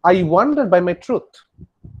 I wondered by my truth,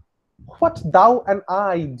 what thou and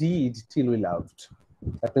I did till we loved.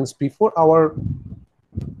 That means before our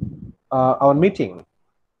meeting,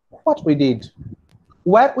 what we did.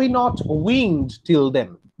 Were we not winged till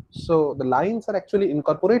then? So the lines are actually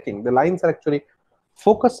incorporating. The lines are actually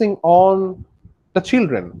focusing on the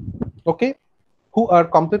children, okay, who are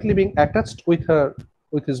completely being attached with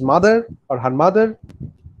his mother or her mother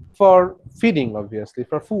for feeding, obviously,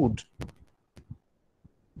 for food.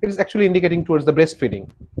 It is actually indicating towards the breastfeeding.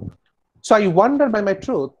 So I wonder by my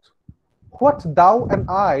truth, what thou and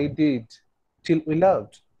I did till we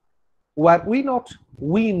loved. Were we not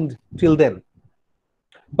weaned till then,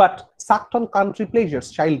 but sucked on country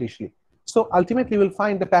pleasures childishly? So ultimately we'll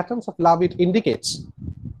find the patterns of love it indicates.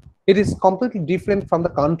 It is completely different from the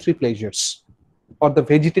country pleasures or the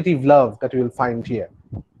vegetative love that we will find here.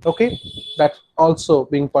 Okay, that also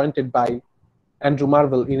being pointed by Andrew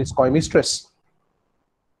Marvell in his Coy Mistress.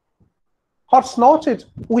 Or snatched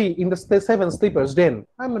we in the seven sleepers den.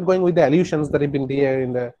 I'm not going with the allusions that have been there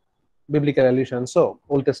in the biblical allusions, so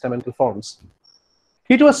Old Testamental forms.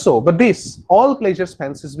 It was so, but this, all pleasures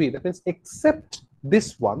fancies we, that means except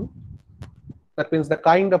this one, that means the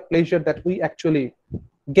kind of pleasure that we actually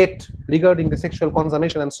get regarding the sexual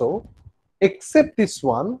consummation and so, except this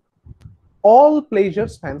one, all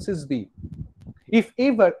pleasures fancies be. If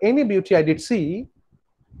ever any beauty I did see,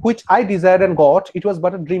 which I desired and got, it was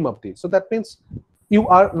but a dream of thee. So that means you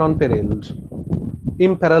are non-paralleled,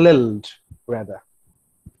 unparalleled rather,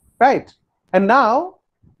 right? And now,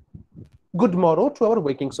 good morrow to our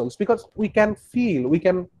waking souls, because we can feel, we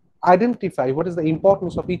can identify what is the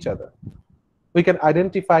importance of each other. We can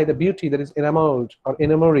identify the beauty that is enamored or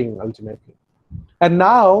enamoring ultimately. And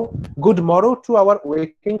now, good morrow to our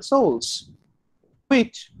waking souls,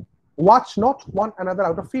 which watch not one another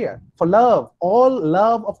out of fear. For love, all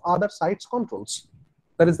love of other sides controls.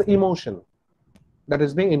 That is the emotion that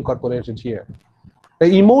is being incorporated here.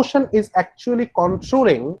 The emotion is actually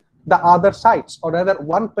controlling the other sides, or rather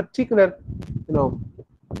one particular,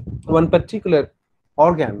 one particular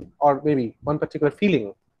organ, or maybe one particular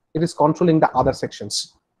feeling. It is controlling the other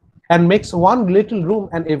sections and makes one little room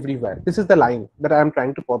and everywhere. This is the line that I am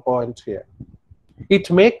trying to point here.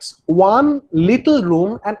 It makes one little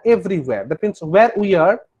room and everywhere. That means where we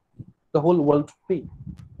are, the whole world will be.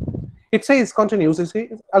 It says, continues, you see,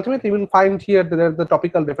 ultimately we will find here that there are the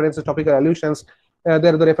topical references, topical allusions,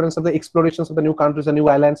 there are the reference of the explorations of the new countries and new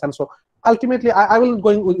islands, and so ultimately I will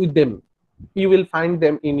go with them. You will find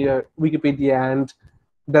them in your Wikipedia, and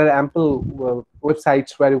there are ample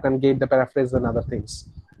websites where you can get the paraphrase and other things.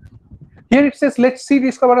 Here it says, let's see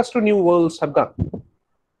discoverers to new worlds have gone.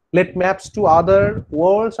 Let maps to other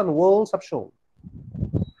worlds and worlds have shown.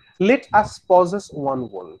 Let us possess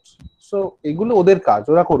one world. So এগুলো ওদের কাজ,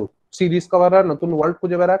 ওরা করুক। C ডিসকভারার নতুন world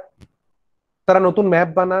খুঁজে বেড়াক, তারা নতুন map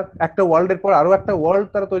বানাক, একটা ওয়ার্ল্ডের পর আরো একটা ওয়ার্ল্ড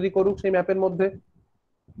তারা তৈরি করুক সেই ম্যাপের মধ্যে।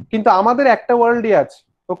 কিন্তু আমাদের একটা ওয়ার্ল্ডই আছে,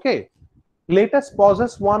 ওকে? Let us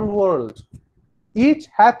possess one world. Each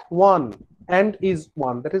hath one and is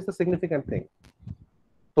one. That is the significant thing.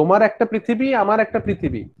 তোমার একটা পৃথিবী, আমার একটা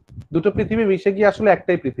পৃথিবী, দুটো পৃথিবী মিশে গিয়ে আসলে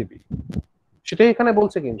একটাই পৃথিবী, সেটাই এখানে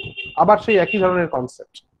বলছে। কিন্তু আবার সেই একই ধরনের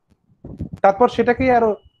কনসেপ্ট। তারপর সেটাকেই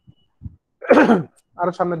আরো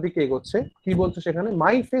আরো সামনের দিকে এগোচ্ছে। কি বলছে সেখানে?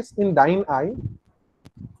 My face in dine I,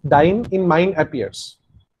 dine in mine appears,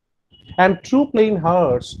 and true plain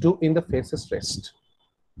hearts do in the faces rest.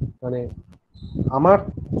 মানে আমার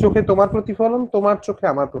চোখে তোমার প্রতিফলন, তোমার চোখে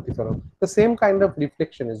আমার প্রতিফলন, the same kind of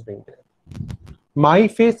reflection is being there. My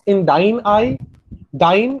face in thine eye,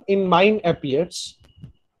 thine in mine appears,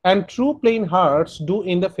 and true plain hearts do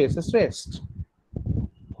in the faces rest.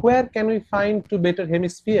 Where can we find two better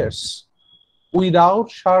hemispheres? Without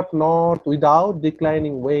sharp north, without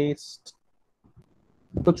declining west.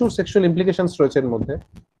 প্রচুর sexual implications রয়েছে এর মধ্যে।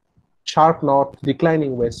 Sharp north,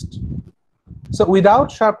 declining west. So without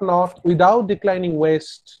sharp north, without declining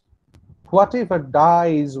west, whatever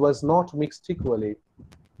dies was not mixed equally.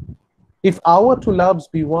 If our two loves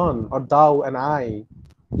be one, or thou and I,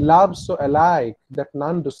 love so alike that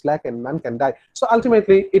none do slacken, none can die. So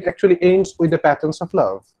ultimately, it actually ends with the patterns of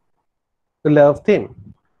love, the love theme.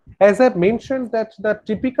 As I've mentioned, that the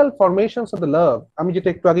typical formations of the love, আমি যেটা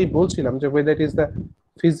একটু আগেই বলছিলাম যে whether it is the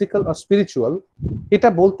physical or spiritual, এটা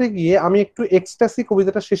বলতে গিয়ে আমি একটু এক্সট্যাসি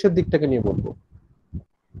কবিতাটা শেষের দিকটাকে নিয়ে বলবো।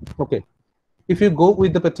 ওকে, if you go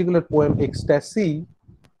with the particular poem Ecstasy,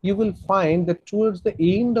 you will find that towards the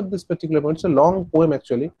end of this particular poem, it's a long poem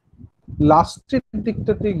actually, লাস্টের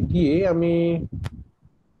দিকটাতে গিয়ে আমি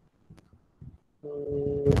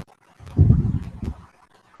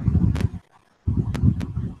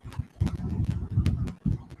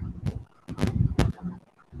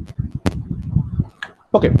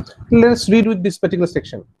okay, let's read with this particular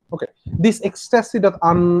section. Okay, this ecstasy doth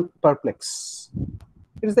unperplex.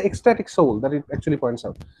 It is the ecstatic soul that it actually points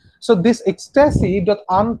out. So this ecstasy doth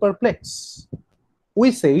unperplex. We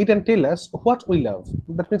say it and tell us what we love.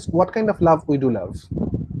 That means what kind of love we do love.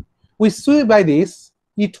 We swear by this,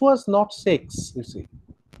 it was not sex, you see.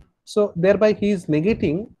 So thereby he is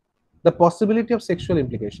negating the possibility of sexual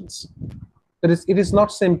implications. That is, it is not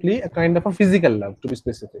simply a kind of a physical love, to be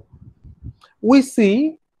specific.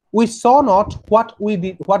 We saw not what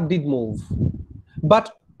did move, but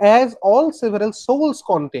as all several souls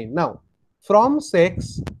contain. Now, from sex,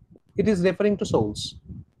 it is referring to souls,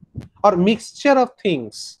 or mixture of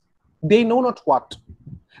things, they know not what.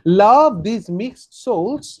 Love these mixed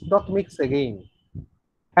souls doth mix again,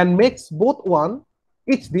 and makes both one,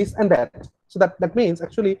 each this and that. So that means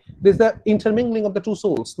actually there's the intermingling of the two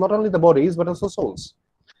souls, not only the bodies but also souls.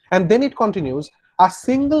 And then it continues, a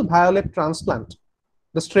single violet transplant,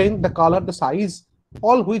 the strength, the color, the size,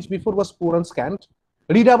 all which before was poor and scant,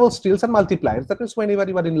 redoubles, steals, and multiplies. That means whenever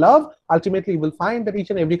you are in love, ultimately you will find that each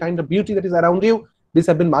and every kind of beauty that is around you, these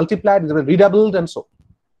have been multiplied, these have been redoubled, and so.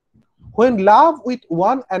 When love with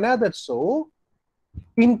one another so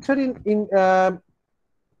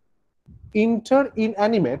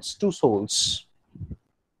interanimates two souls,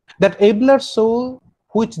 that abler soul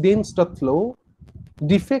which thence doth flow,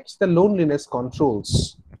 defects the loneliness controls,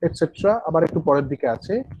 etc. আবার একটু পরের দিকে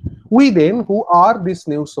আছে, we then who are this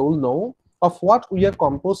new soul know of what we are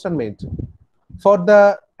composed and made, for the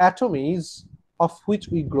atomies of which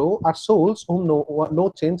we grow are souls whom no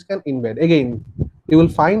change can invade. Again, you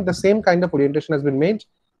will find the same kind of orientation has been made,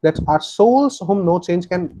 that are souls whom no change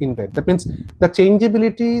can invade. That means the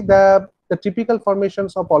changeability, the typical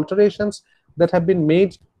formations of alterations that have been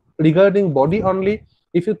made regarding body only.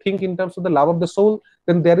 If you think in terms of the love of the soul,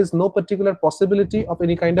 then there is no particular possibility of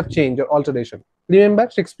any kind of change or alteration. Remember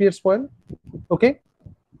Shakespeare's poem? Okay,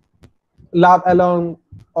 love along,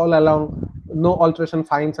 all along, no alteration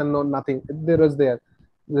finds and no nothing. There is there.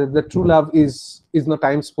 The true love is no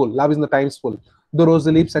times full. Love is no times full. The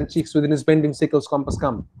rosy lips and cheeks within his bending sickles compass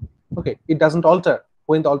come. Okay, it doesn't alter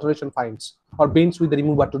when the alteration finds, or bends with the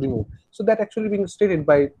remover to remove. So that actually being stated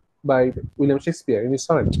by William Shakespeare in his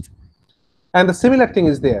sonnet. And the similar thing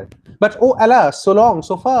is there. But oh alas, so long,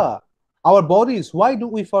 so far, our bodies, why do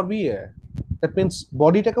we forbear? That means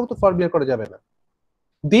body টাকেও তো forbear করা যাবে না.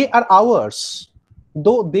 They are ours,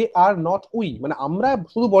 though they are not we. মানে আমরা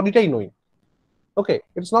শুধু বডিটাই নই. Okay,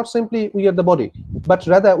 it's not simply we are the body, but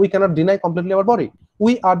rather we cannot deny completely our body.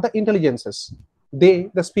 We are the intelligences, they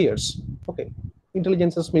the spheres. Okay,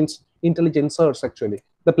 intelligences means intelligencers, actually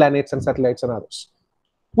the planets and satellites and others.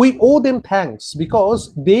 We owe them thanks because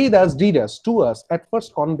they thus did us to us at first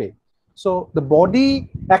convey. So the body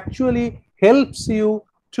actually helps you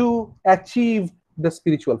to achieve the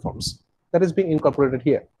spiritual forms that is being incorporated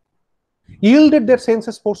here. Yielded their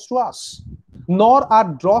senses force to us, nor are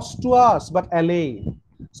dross to us but allay.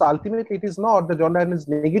 So ultimately it is not the John Dryden is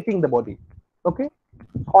negating the body, Okay,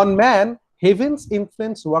 on man, heaven's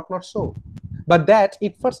influence work not so, but that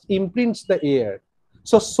it first imprints the air.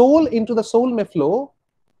 So soul into the soul may flow,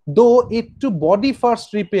 though it to body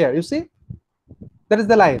first repair. You see, that is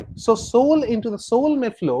the line. So soul into the soul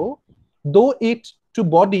may flow, though it to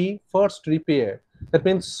body first repair. That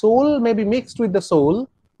means soul may be mixed with the soul,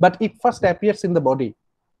 but it first appears in the body.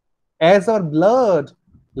 As our blood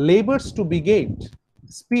labors to beget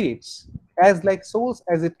spirits as like souls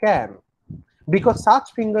as it can, because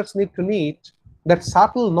such fingers need to knit that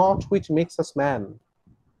subtle knot which makes us man.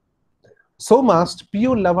 So must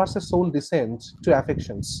pure lovers' soul descend to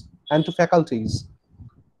affections and to faculties,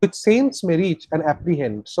 which saints may reach and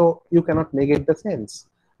apprehend. So you cannot negate the sense,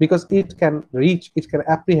 because it can reach, it can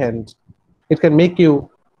apprehend, it can make you,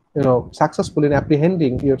 successful in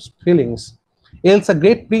apprehending your feelings. Else a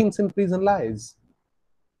great prince in prison lies.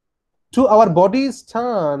 To our bodies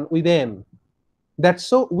turn within, that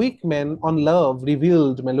so weak men on love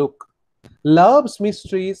revealed may look. Love's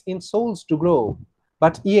mysteries in souls to grow,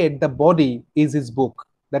 but yet the body is his book.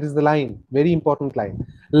 That is the line, very important line.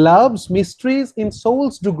 Love's mysteries in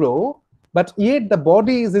souls do grow, but yet the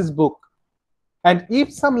body is his book. And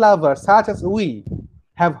if some lover, such as we,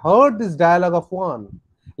 have heard this dialogue of one,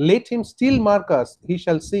 let him still mark us, he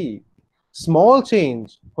shall see small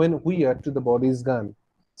change when we are to the body's gone.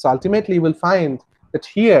 So ultimately, you will find that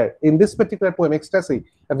here in this particular poem, Ecstasy,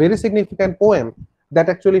 a very significant poem that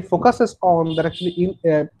actually focuses on, that actually,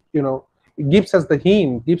 gives us the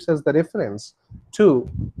hint, gives us the reference to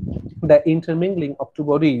the intermingling of two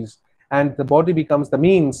bodies, and the body becomes the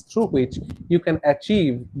means through which you can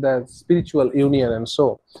achieve the spiritual union. And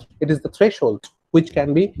so it is the threshold which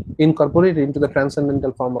can be incorporated into the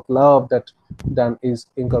transcendental form of love that Dan is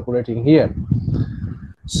incorporating here.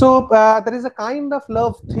 So there is a kind of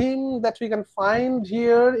love theme that we can find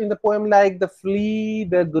here in the poem, like the flea,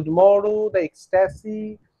 the good morrow, the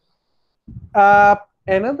ecstasy.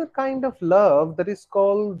 Another kind of love that is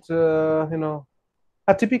called,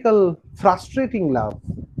 a typical frustrating love,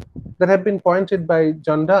 that have been pointed by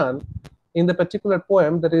John Donne in the particular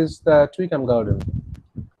poem, that is the Twickenham Garden.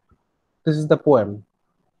 This is the poem,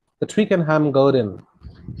 the Twickenham Garden.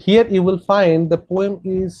 Here you will find the poem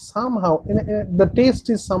is somehow, the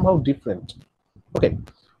taste is somehow different. Okay,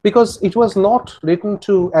 because it was not written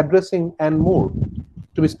to addressing Anne Moore,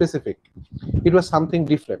 to be specific. It was something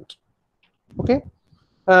different. Okay,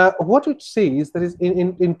 what it says, that is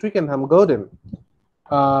in Twickenham Garden.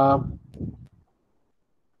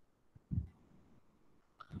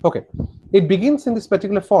 Okay, it begins in this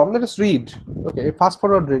particular form. Let us read. Okay, fast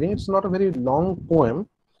forward reading. It's not a very long poem.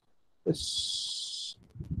 It's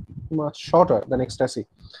much shorter than Ecstasy.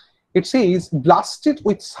 It says, blasted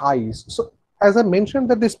with sighs. So as I mentioned,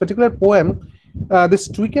 that this particular poem, this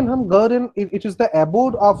Twickenham Garden, it is the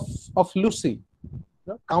abode of Lucy,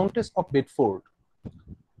 Countess of Bedford,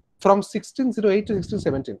 from 1608 to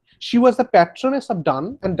 1617. She was the patroness of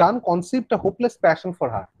Donne, and Donne conceived a hopeless passion for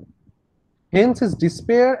her. Hence his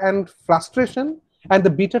despair and frustration and the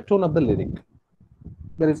bitter tone of the lyric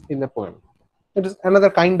that is in the poem. It is another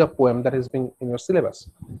kind of poem that has been in your syllabus.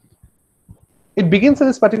 It begins in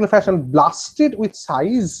this particular fashion, blasted with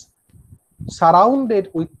sighs,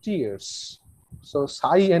 surrounded with tears. So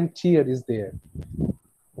sigh and tear is there.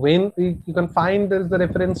 When you can find there is the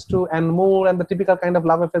reference to Anne Moore and the typical kind of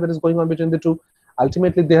love affair that is going on between the two.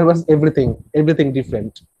 Ultimately, there was everything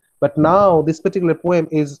different. But now this particular poem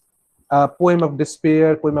is a poem of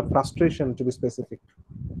despair, poem of frustration, to be specific.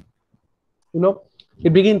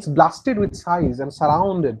 It begins blasted with sighs and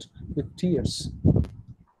surrounded with tears.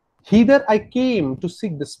 Hither I came to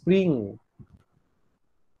seek the spring.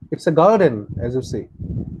 It's a garden, as you say.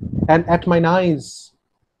 And at mine eyes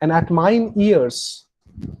and at mine ears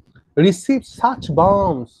receive such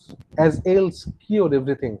balms as else cured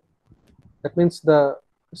everything. That means to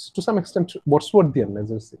some extent, Wordsworthian, as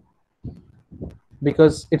you say.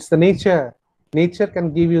 Because it's the nature. Nature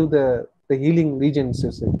can give you the healing regions,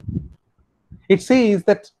 you see. It says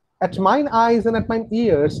that at mine eyes and at mine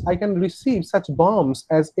ears, I can receive such balms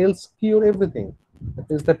as else cure everything. That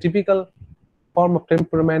is the typical form of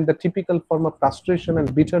temperament, the typical form of frustration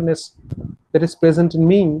and bitterness that is present in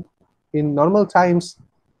me in normal times.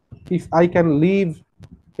 If I can live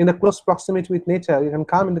in the close proximity with nature, you can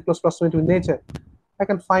come in the close proximity with nature, I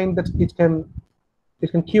can find that it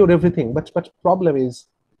can cure everything. But problem is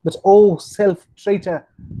that, oh self traitor,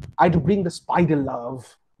 I'd bring the spider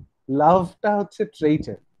love. Loveটা হচ্ছে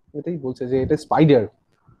traitor, এটাই বলছে যে এটা spider,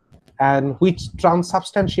 and which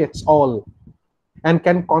transubstantiates all and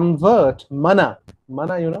can convert mana,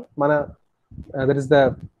 mana, that is the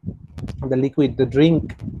liquid, the drink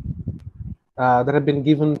that have been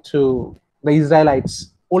given to the ইসরায়েলাইটস,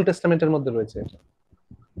 old টেস্টামেন্টের মধ্যে রয়েছে এটা।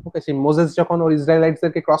 ওকে, সেই Moses যখন ওর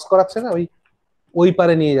ইসরায়েলাইটসদেরকে ক্রস করাচ্ছে না, ওই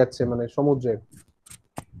পারে নিয়ে যাচ্ছে মানে সমুদ্রের,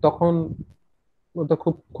 তখন তো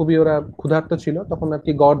খুবই ওরা ক্ষুধার্ত ছিল, তখন আর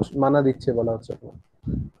কি গড মানা দিচ্ছে বলা হচ্ছে।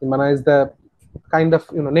 মানা is the kind of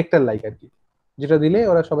nectar like আর কি, যেটা দিলে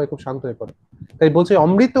ওরা সবাই খুব শান্ত হয়ে পড়ে। তাই বলছে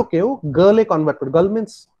অমৃতকেও গার্লে কনভার্ট করে, গার্ল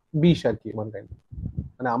মিন্স বিষ আর কি,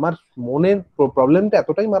 মানে আমার মনের প্রবলেমটা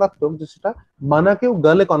এতটাই মারাত্মক যে সেটা মানাকেও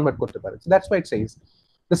গার্লে কনভার্ট করতে পারে। That's why it says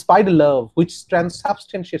the spider love which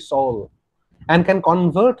ট্রান্সসাবস্টেন্সিয়েটস soul and can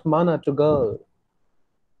convert mana to girl,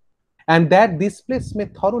 and that this place may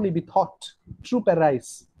thoroughly be thought true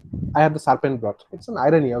paradise. I have the serpent brought. It's an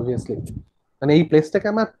irony, obviously. And এই প্লেসটাকে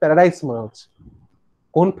আমার paradise মনে হচ্ছে।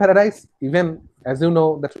 কোন paradise? Even as you know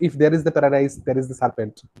that if there is the paradise, there is the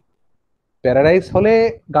serpent. Paradise হলে,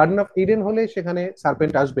 garden of Eden হলে সেখানে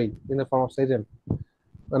serpent আসবেই in the form of Satan,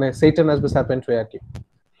 মানে সেইটান আসবে সার্পেন্ট হয়ে আর কি।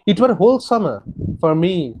 It were wholesomer for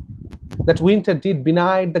me that winter did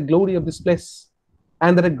deny the glory of this place,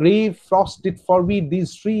 and that a grave frost did forbid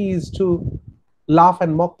these trees to laugh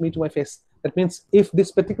and mock me to my face. That means if this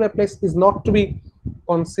particular place is not to be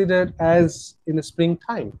considered as in the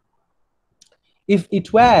springtime, if it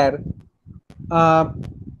were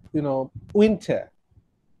winter,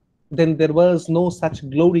 then there was no such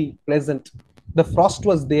glory present. The frost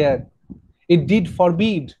was there, it did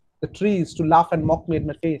forbid the trees to laugh and mock me at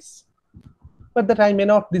my face. But that I may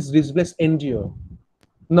not this disgrace endure,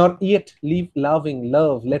 nor yet leave loving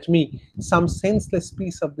love, let me some senseless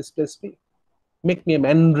piece of this place be. Make me a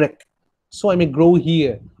mandrake, so I may grow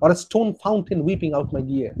here, or a stone fountain weeping out my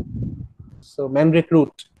gear. So mandrake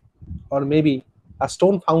root, or maybe a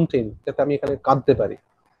stone fountain, যাতে আমি এখানে কাঁদতে পারি।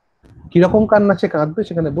 কিরকম কান্না সে কাঁদবে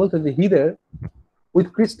সেখানে বলতে যে hither with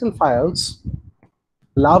crystal files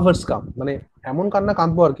lovers come, মানে এমন কান্না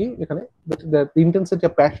কাঁদবো আর কি এখানে, the intensity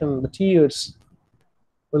of passion, the tears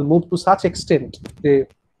will move to such extent that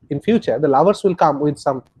in future the lovers will come with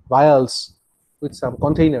some vials, with some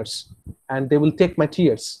containers, and they will take my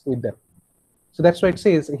tears with them. So that's why it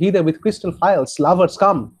says hither with crystal vials lovers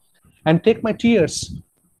come and take my tears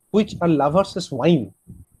which are lovers' wine,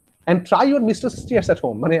 and try your mistress' tears at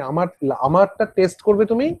home. মানে আমারটা test করবে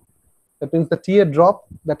তুমি, that means the tear drop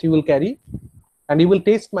that you will carry, and you will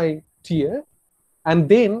taste my tear, and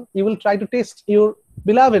then you will try to taste your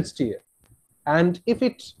beloved's tear. And if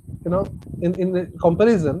it, in the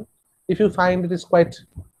comparison, if you find it is quite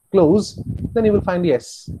close, then you will find yes,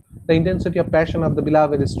 the intensity of passion of the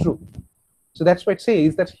beloved is true. So that's why it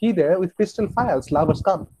says that hither with crystal vials lovers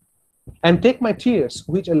come, and take my tears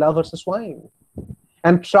which a lover's wine,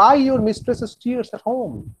 and try your mistress's tears at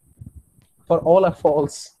home, for all are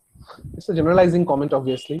false. It's a generalizing comment,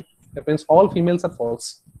 obviously. That means all females are false.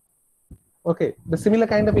 Okay, the similar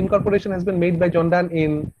kind of incorporation has been made by John Donne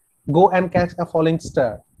in Go and Catch a Falling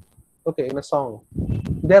Star. Okay, in a song.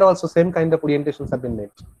 There also same kind of orientations have been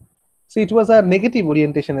made. See, it was a negative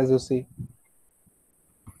orientation, as you see.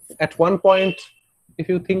 At one point, if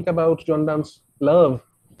you think about John Donne's love,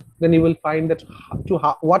 then you will find that to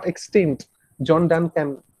what extent John Donne can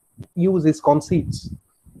use his conceits.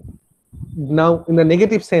 Now, in the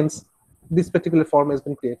negative sense, this particular form has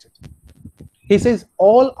been created. He says,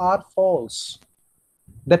 all are false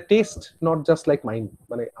that taste not just like mine.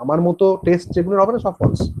 মানে আমার মতো test যেগুলো হবে না সব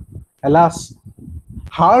false. Alas,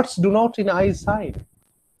 hearts do not in eyes hide,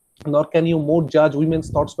 nor can you more judge women's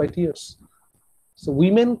thoughts by tears. So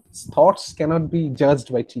women's thoughts cannot be judged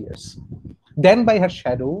by tears. Then by her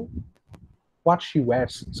shadow, what she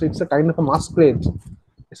wears. So it's a kind of a masquerade.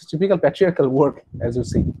 It's a typical patriarchal work, as you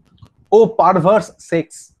see. Oh, perverse sex.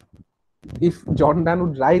 If John Donne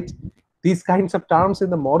would write these kinds of terms in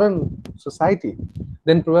the modern society,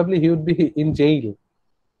 then probably he would be in jail.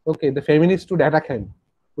 Okay, the feminists would attack him,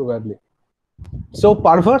 probably. So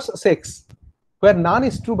perverse sex, where none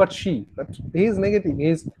is true but she. But he is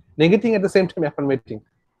negating at the same time affirmating.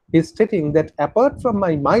 He is stating that apart from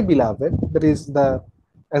my beloved, that is the,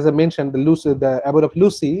 as I mentioned, the abode of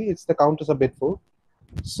Lucy, it's the Countess of Bedford.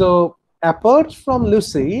 So apart from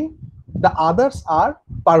Lucy, the others are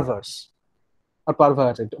perverse or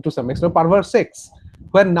perverted to some extent. Perverse sex,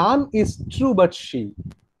 where none is true but she.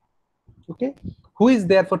 Okay, who is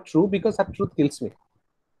therefore true? Because her truth kills me,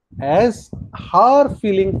 as her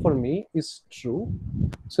feeling for me is true.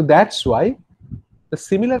 So that's why the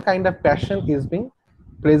similar kind of passion is being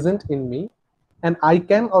present in me, and I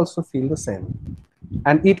can also feel the same.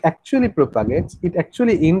 And it actually propagates, it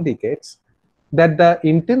actually indicates that the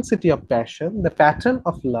intensity of passion, the pattern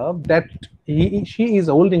of love that she is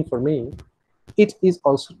holding for me, it is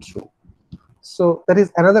also true. So that is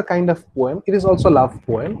another kind of poem. It is also a love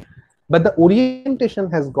poem, but the orientation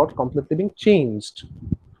has got completely been changed.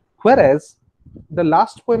 Whereas the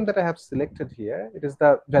last poem that I have selected here, it is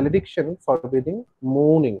the valediction forbidding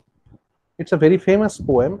mourning. It's a very famous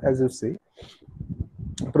poem, as you see.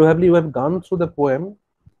 Probably you have gone through the poem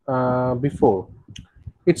before.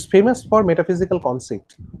 It's famous for metaphysical conceit.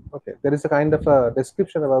 Okay, there is a kind of a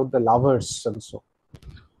description about the lovers and so.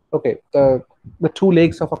 Okay, the two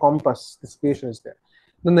legs of a compass. This creation is there.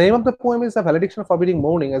 The name of the poem is A Valediction Forbidding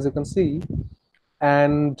Mourning, as you can see.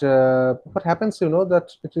 And what happens, you know, that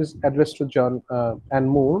it is addressed to John and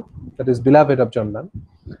Moore, that is beloved of John Donne.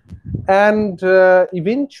 And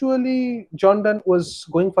eventually, John Donne was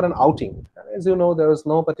going for an outing. As you know, there was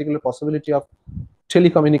no particular possibility of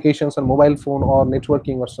telecommunications on mobile phone or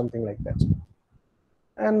networking or something like that.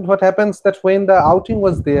 And what happens that when the outing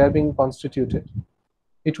was there being constituted,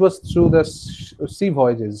 it was through the sea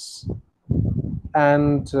voyages,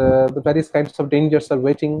 and the various kinds of dangers are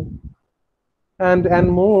waiting. And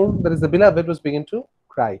Moore, that is the beloved, was beginning to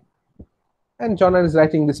cry. And John Donne is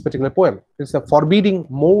writing this particular poem. It's a forbidding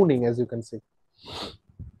mourning, as you can see.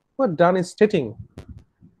 What Donne is stating,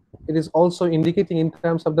 it is also indicating in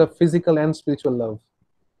terms of the physical and spiritual love.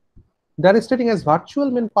 Donne is stating, as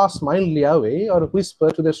virtual men pass mildly away or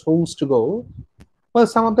whisper to their souls to go, well,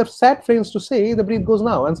 some of their sad friends to say the breath goes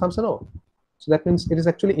now, and some say no. So that means it is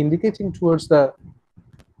actually indicating towards the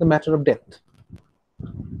matter of death.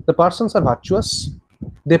 The persons are virtuous,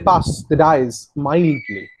 they pass, they dies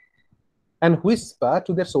mildly, and whisper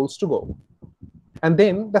to their souls to go. And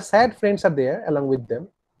then the sad friends are there along with them.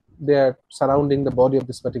 They are surrounding the body of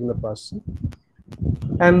this particular person.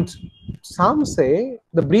 And some say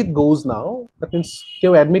the breath goes now. That means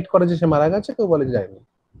কেউ admit করে যে সে মারা গেছে, কেউ বলে যায়নি।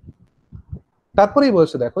 তারপরেই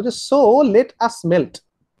বলছে দেখো যে so let us melt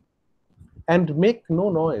and make no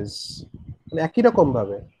noise. একই রকম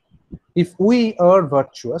ভাবে, if we are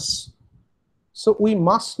virtuous, so we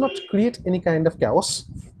must not create any kind of chaos.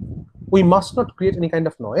 We must not create any kind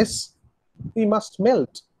of noise. We must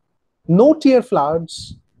melt. No tear floods,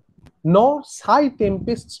 nor sigh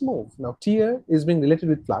tempests move. Now, tear is being related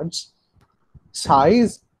with floods. Sighs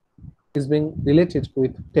is being related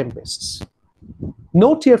with tempests. No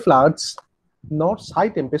tear floods, nor sigh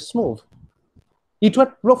tempests move. It were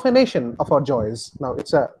profanation of our joys. Now,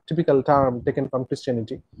 it's a typical term taken from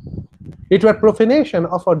Christianity. It were profanation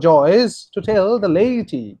of our joys to tell the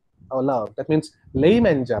laity our love. That means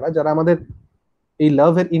layman যারা আমাদের এই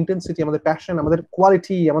লাভের intensity, আমাদের passion, আমাদের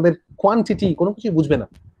quality, আমাদের quantity কোনো কিছু বুঝবে না।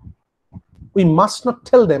 We must not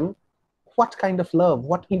tell them what kind of love,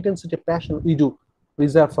 what intensity of passion we do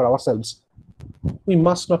reserve for ourselves. We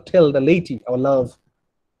must not tell the laity our love.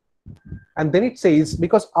 And then it says,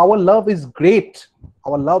 because our love is great,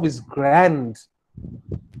 our love is grand.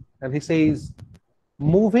 And he says,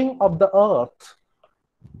 moving of the earth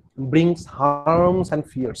brings harms and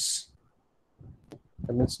fears.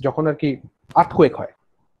 That means যখন আর কি earthquake হয়,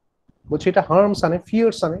 বলছে এটা harms আনে,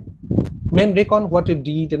 fears আনে. Men reckon what it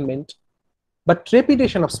did and meant, but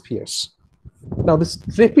trepidation of spheres. Now this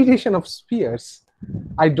trepidation of spheres,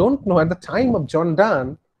 I don't know at the time of John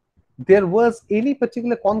Donne there was any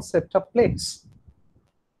particular concept of plates,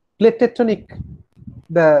 plate tectonic,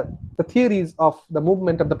 the theories of the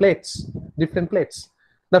movement of the plates, different plates.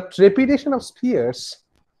 The trepidation of spheres,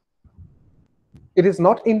 it is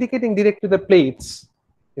not indicating directly the plates,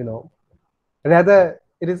 you know, rather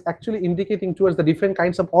it is actually indicating towards the different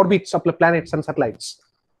kinds of orbits of the planets and satellites.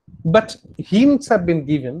 But hints have been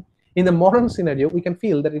given. In the modern scenario, we can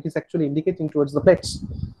feel that it is actually indicating towards the plates.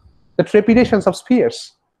 The trepidations of spheres,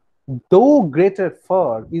 though greater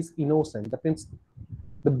far is innocent. That means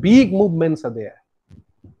the big movements are there.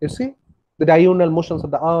 You see, the diurnal motions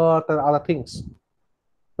of the earth and other things.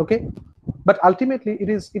 Okay, but ultimately it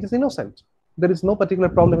is innocent. There is no particular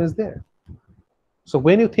problem is there. So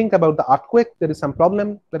when you think about the earthquake, there is some problem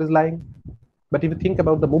that is lying. But if you think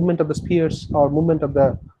about the movement of the spheres or movement of the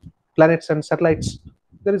planets and satellites,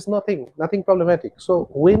 there is nothing problematic. So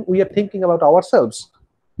when we are thinking about ourselves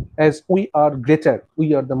as we are greater, we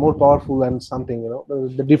are the more powerful and something, you know,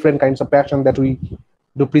 the different kinds of passion that we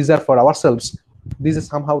do preserve for ourselves, this is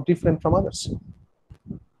somehow different from others.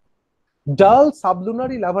 Dull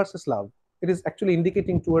sublunary love versus love, it is actually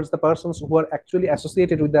indicating towards the persons who are actually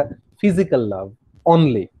associated with the physical love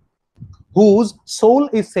only, whose soul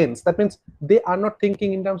is sense. That means they are not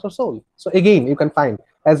thinking in terms of soul. So again, you can find,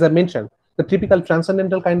 as I mentioned, the typical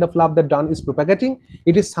transcendental kind of love that Donne is propagating,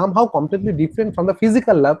 it is somehow completely different from the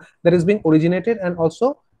physical love that is being originated and also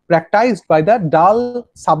practiced by the dull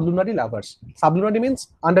sublunary lovers. Sublunary means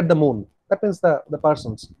under the moon. That means the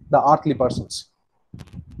persons, the earthly persons.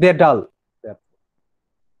 They are dull.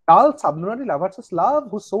 dull sublunary love versus love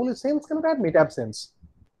whose soul is sense cannot admit absence,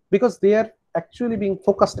 because they are actually being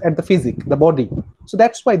focused at the physic, the body. So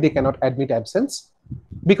that's why they cannot admit absence,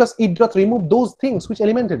 because it doth remove those things which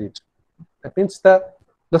elemented it. That means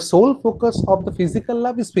the sole focus of the physical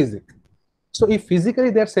love is physic. So if physically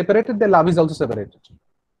they are separated, their love is also separated,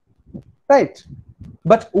 right?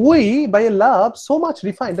 But we, by a love so much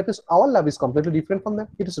refined, that is, our love is completely different from them.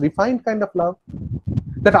 It is refined kind of love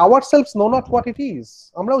that ourselves know not what it is.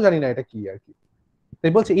 আমরাও জানি না এটা কি আর কি।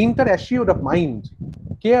 They বলছে inter-assured of mind,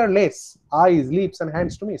 careless, eyes, lips, and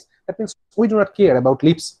hands to miss. That means we do not care about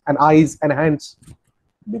lips and eyes and hands,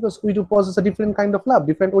 because we do possess a different kind of love,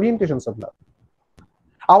 different orientations of love.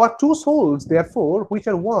 Our two souls, therefore, which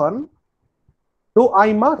are one, though I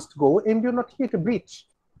must go, endure not here to breach.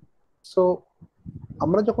 So,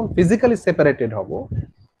 আমরা যখন physically separated হব,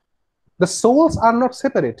 the souls are not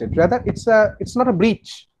separated. Rather, it's not a breach,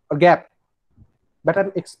 a gap, but an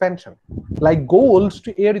expansion, like gold to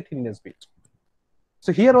airy thinness bit. So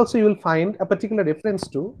here also you will find a particular reference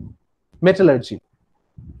to metallurgy.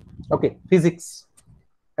 Okay, physics.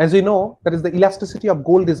 As we know, that is the elasticity of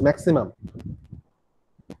gold is maximum.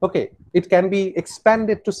 Okay, it can be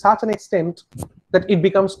expanded to such an extent that it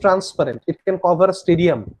becomes transparent. It can cover a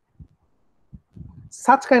stadium.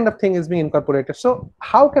 Such kind of thing is being incorporated. So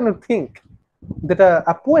how can you think that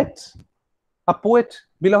a poet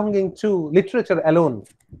belonging to literature alone,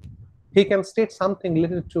 he can state something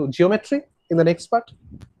related to geometry in the next part,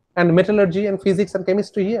 and metallurgy and physics and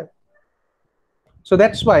chemistry here? So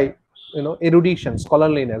that's why, you know, erudition,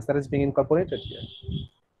 scholarliness, that is being incorporated here.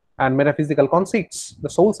 And metaphysical conceits,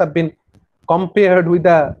 the souls have been compared with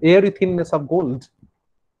the airy thinness of gold.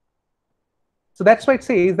 So that's why it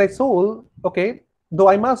says, thy soul, okay, though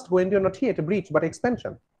I must go, endure not here to breach, but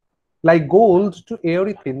expansion, like gold to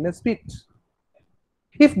airy thinness bit.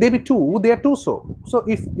 If they be two, they are two so. So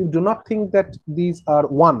if you do not think that these are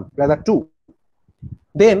one, rather two,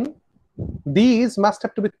 then these must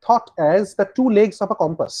have to be thought as the two legs of a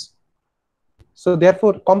compass. So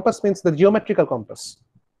therefore, compass means the geometrical compass.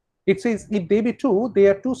 It says, if they be two, they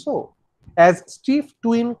are two so. As stiff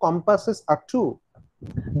twin compasses are two,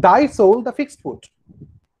 thy soul, the fixed foot,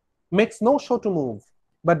 makes no show to move,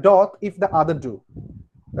 but doth if the other do.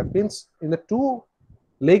 That means in the two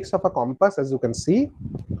legs of a compass, as you can see,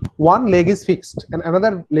 one leg is fixed and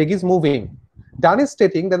another leg is moving. Dan is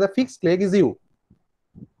stating that the fixed leg is you,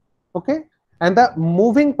 okay, and the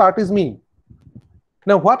moving part is me.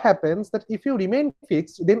 Now what happens that if you remain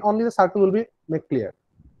fixed, then only the circle will be made clear.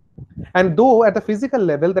 And though at the physical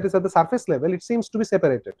level, that is at the surface level, it seems to be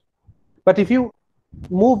separated, but if you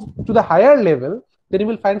move to the higher level, then you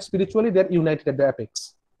will find spiritually they are united at the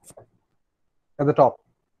apex, at the top.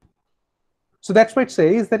 So that's why it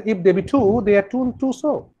says that if they be two, they are two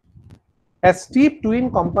so. As steep twin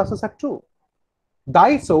compasses are two,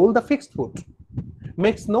 thy soul, the fixed foot,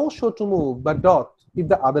 makes no show to move, but doth if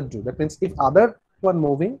the other do. That means if other one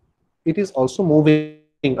moving, it is also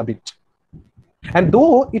moving a bit. And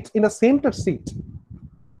though it's in a center seat,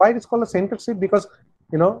 why it is called a center seat? Because,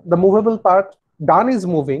 you know, the movable part, Dan is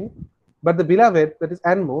moving, but the beloved, that is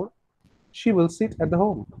Anmore, she will sit at the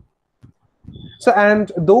home. So,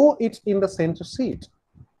 and though it's in the center seat,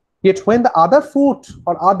 yet when the other foot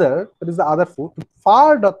or other, that is the other foot,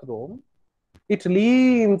 far doth roam, it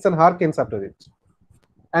leans and hearkens after it,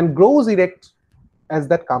 and grows erect as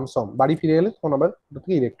that comes home. Body ফিরে এলে তখন আবার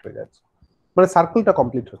erect হয়ে যাচ্ছে, মানে সার্কেলটা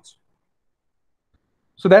complete হচ্ছে.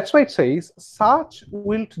 So that's why it says, such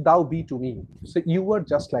wilt thou be to me. So you were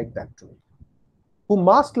just like that to me, who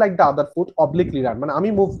must like the other foot obliquely run, মানে আমি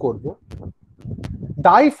মুভ করব.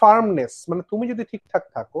 Thy firmness, মানে তুমি যদি ঠিকঠাক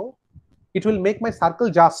থাকো, it will make my circle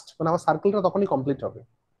just, মানে আমার সার্কেলটা তখনই কমপ্লিট হবে,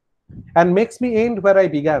 and makes me end where I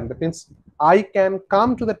began. That means I can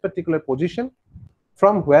come to that particular position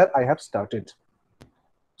from where I have started.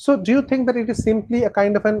 So do you think that it is simply a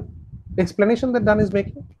kind of an explanation that Dan is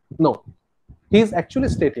making? No. He is actually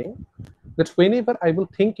stating that whenever I will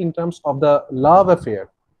think in terms of the love affair,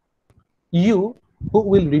 you who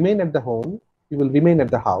will remain at the home, you will remain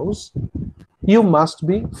at the house, you must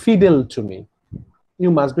be fidel to me.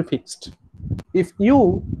 You must be fixed. If you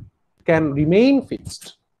can remain fixed,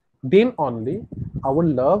 then only our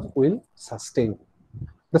love will sustain.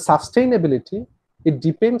 The sustainability, it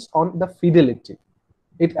depends on the fidelity.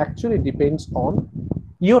 It actually depends on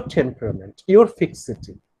your temperament, your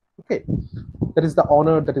fixity. Okay, that is the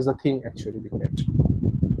honor, that is the thing actually being met.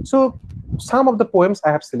 So some of the poems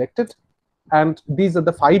I have selected, and these are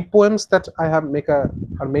the 5 poems that I have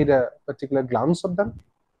made a particular glance of them.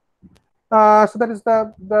 So that is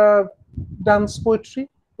the dance poetry.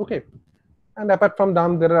 Okay, And apart from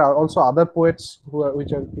them, there are also other poets who are,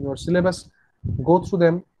 which are in your syllabus. Go through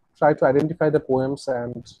them, try to identify the poems,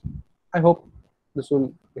 and I hope this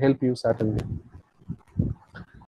will help you certainly.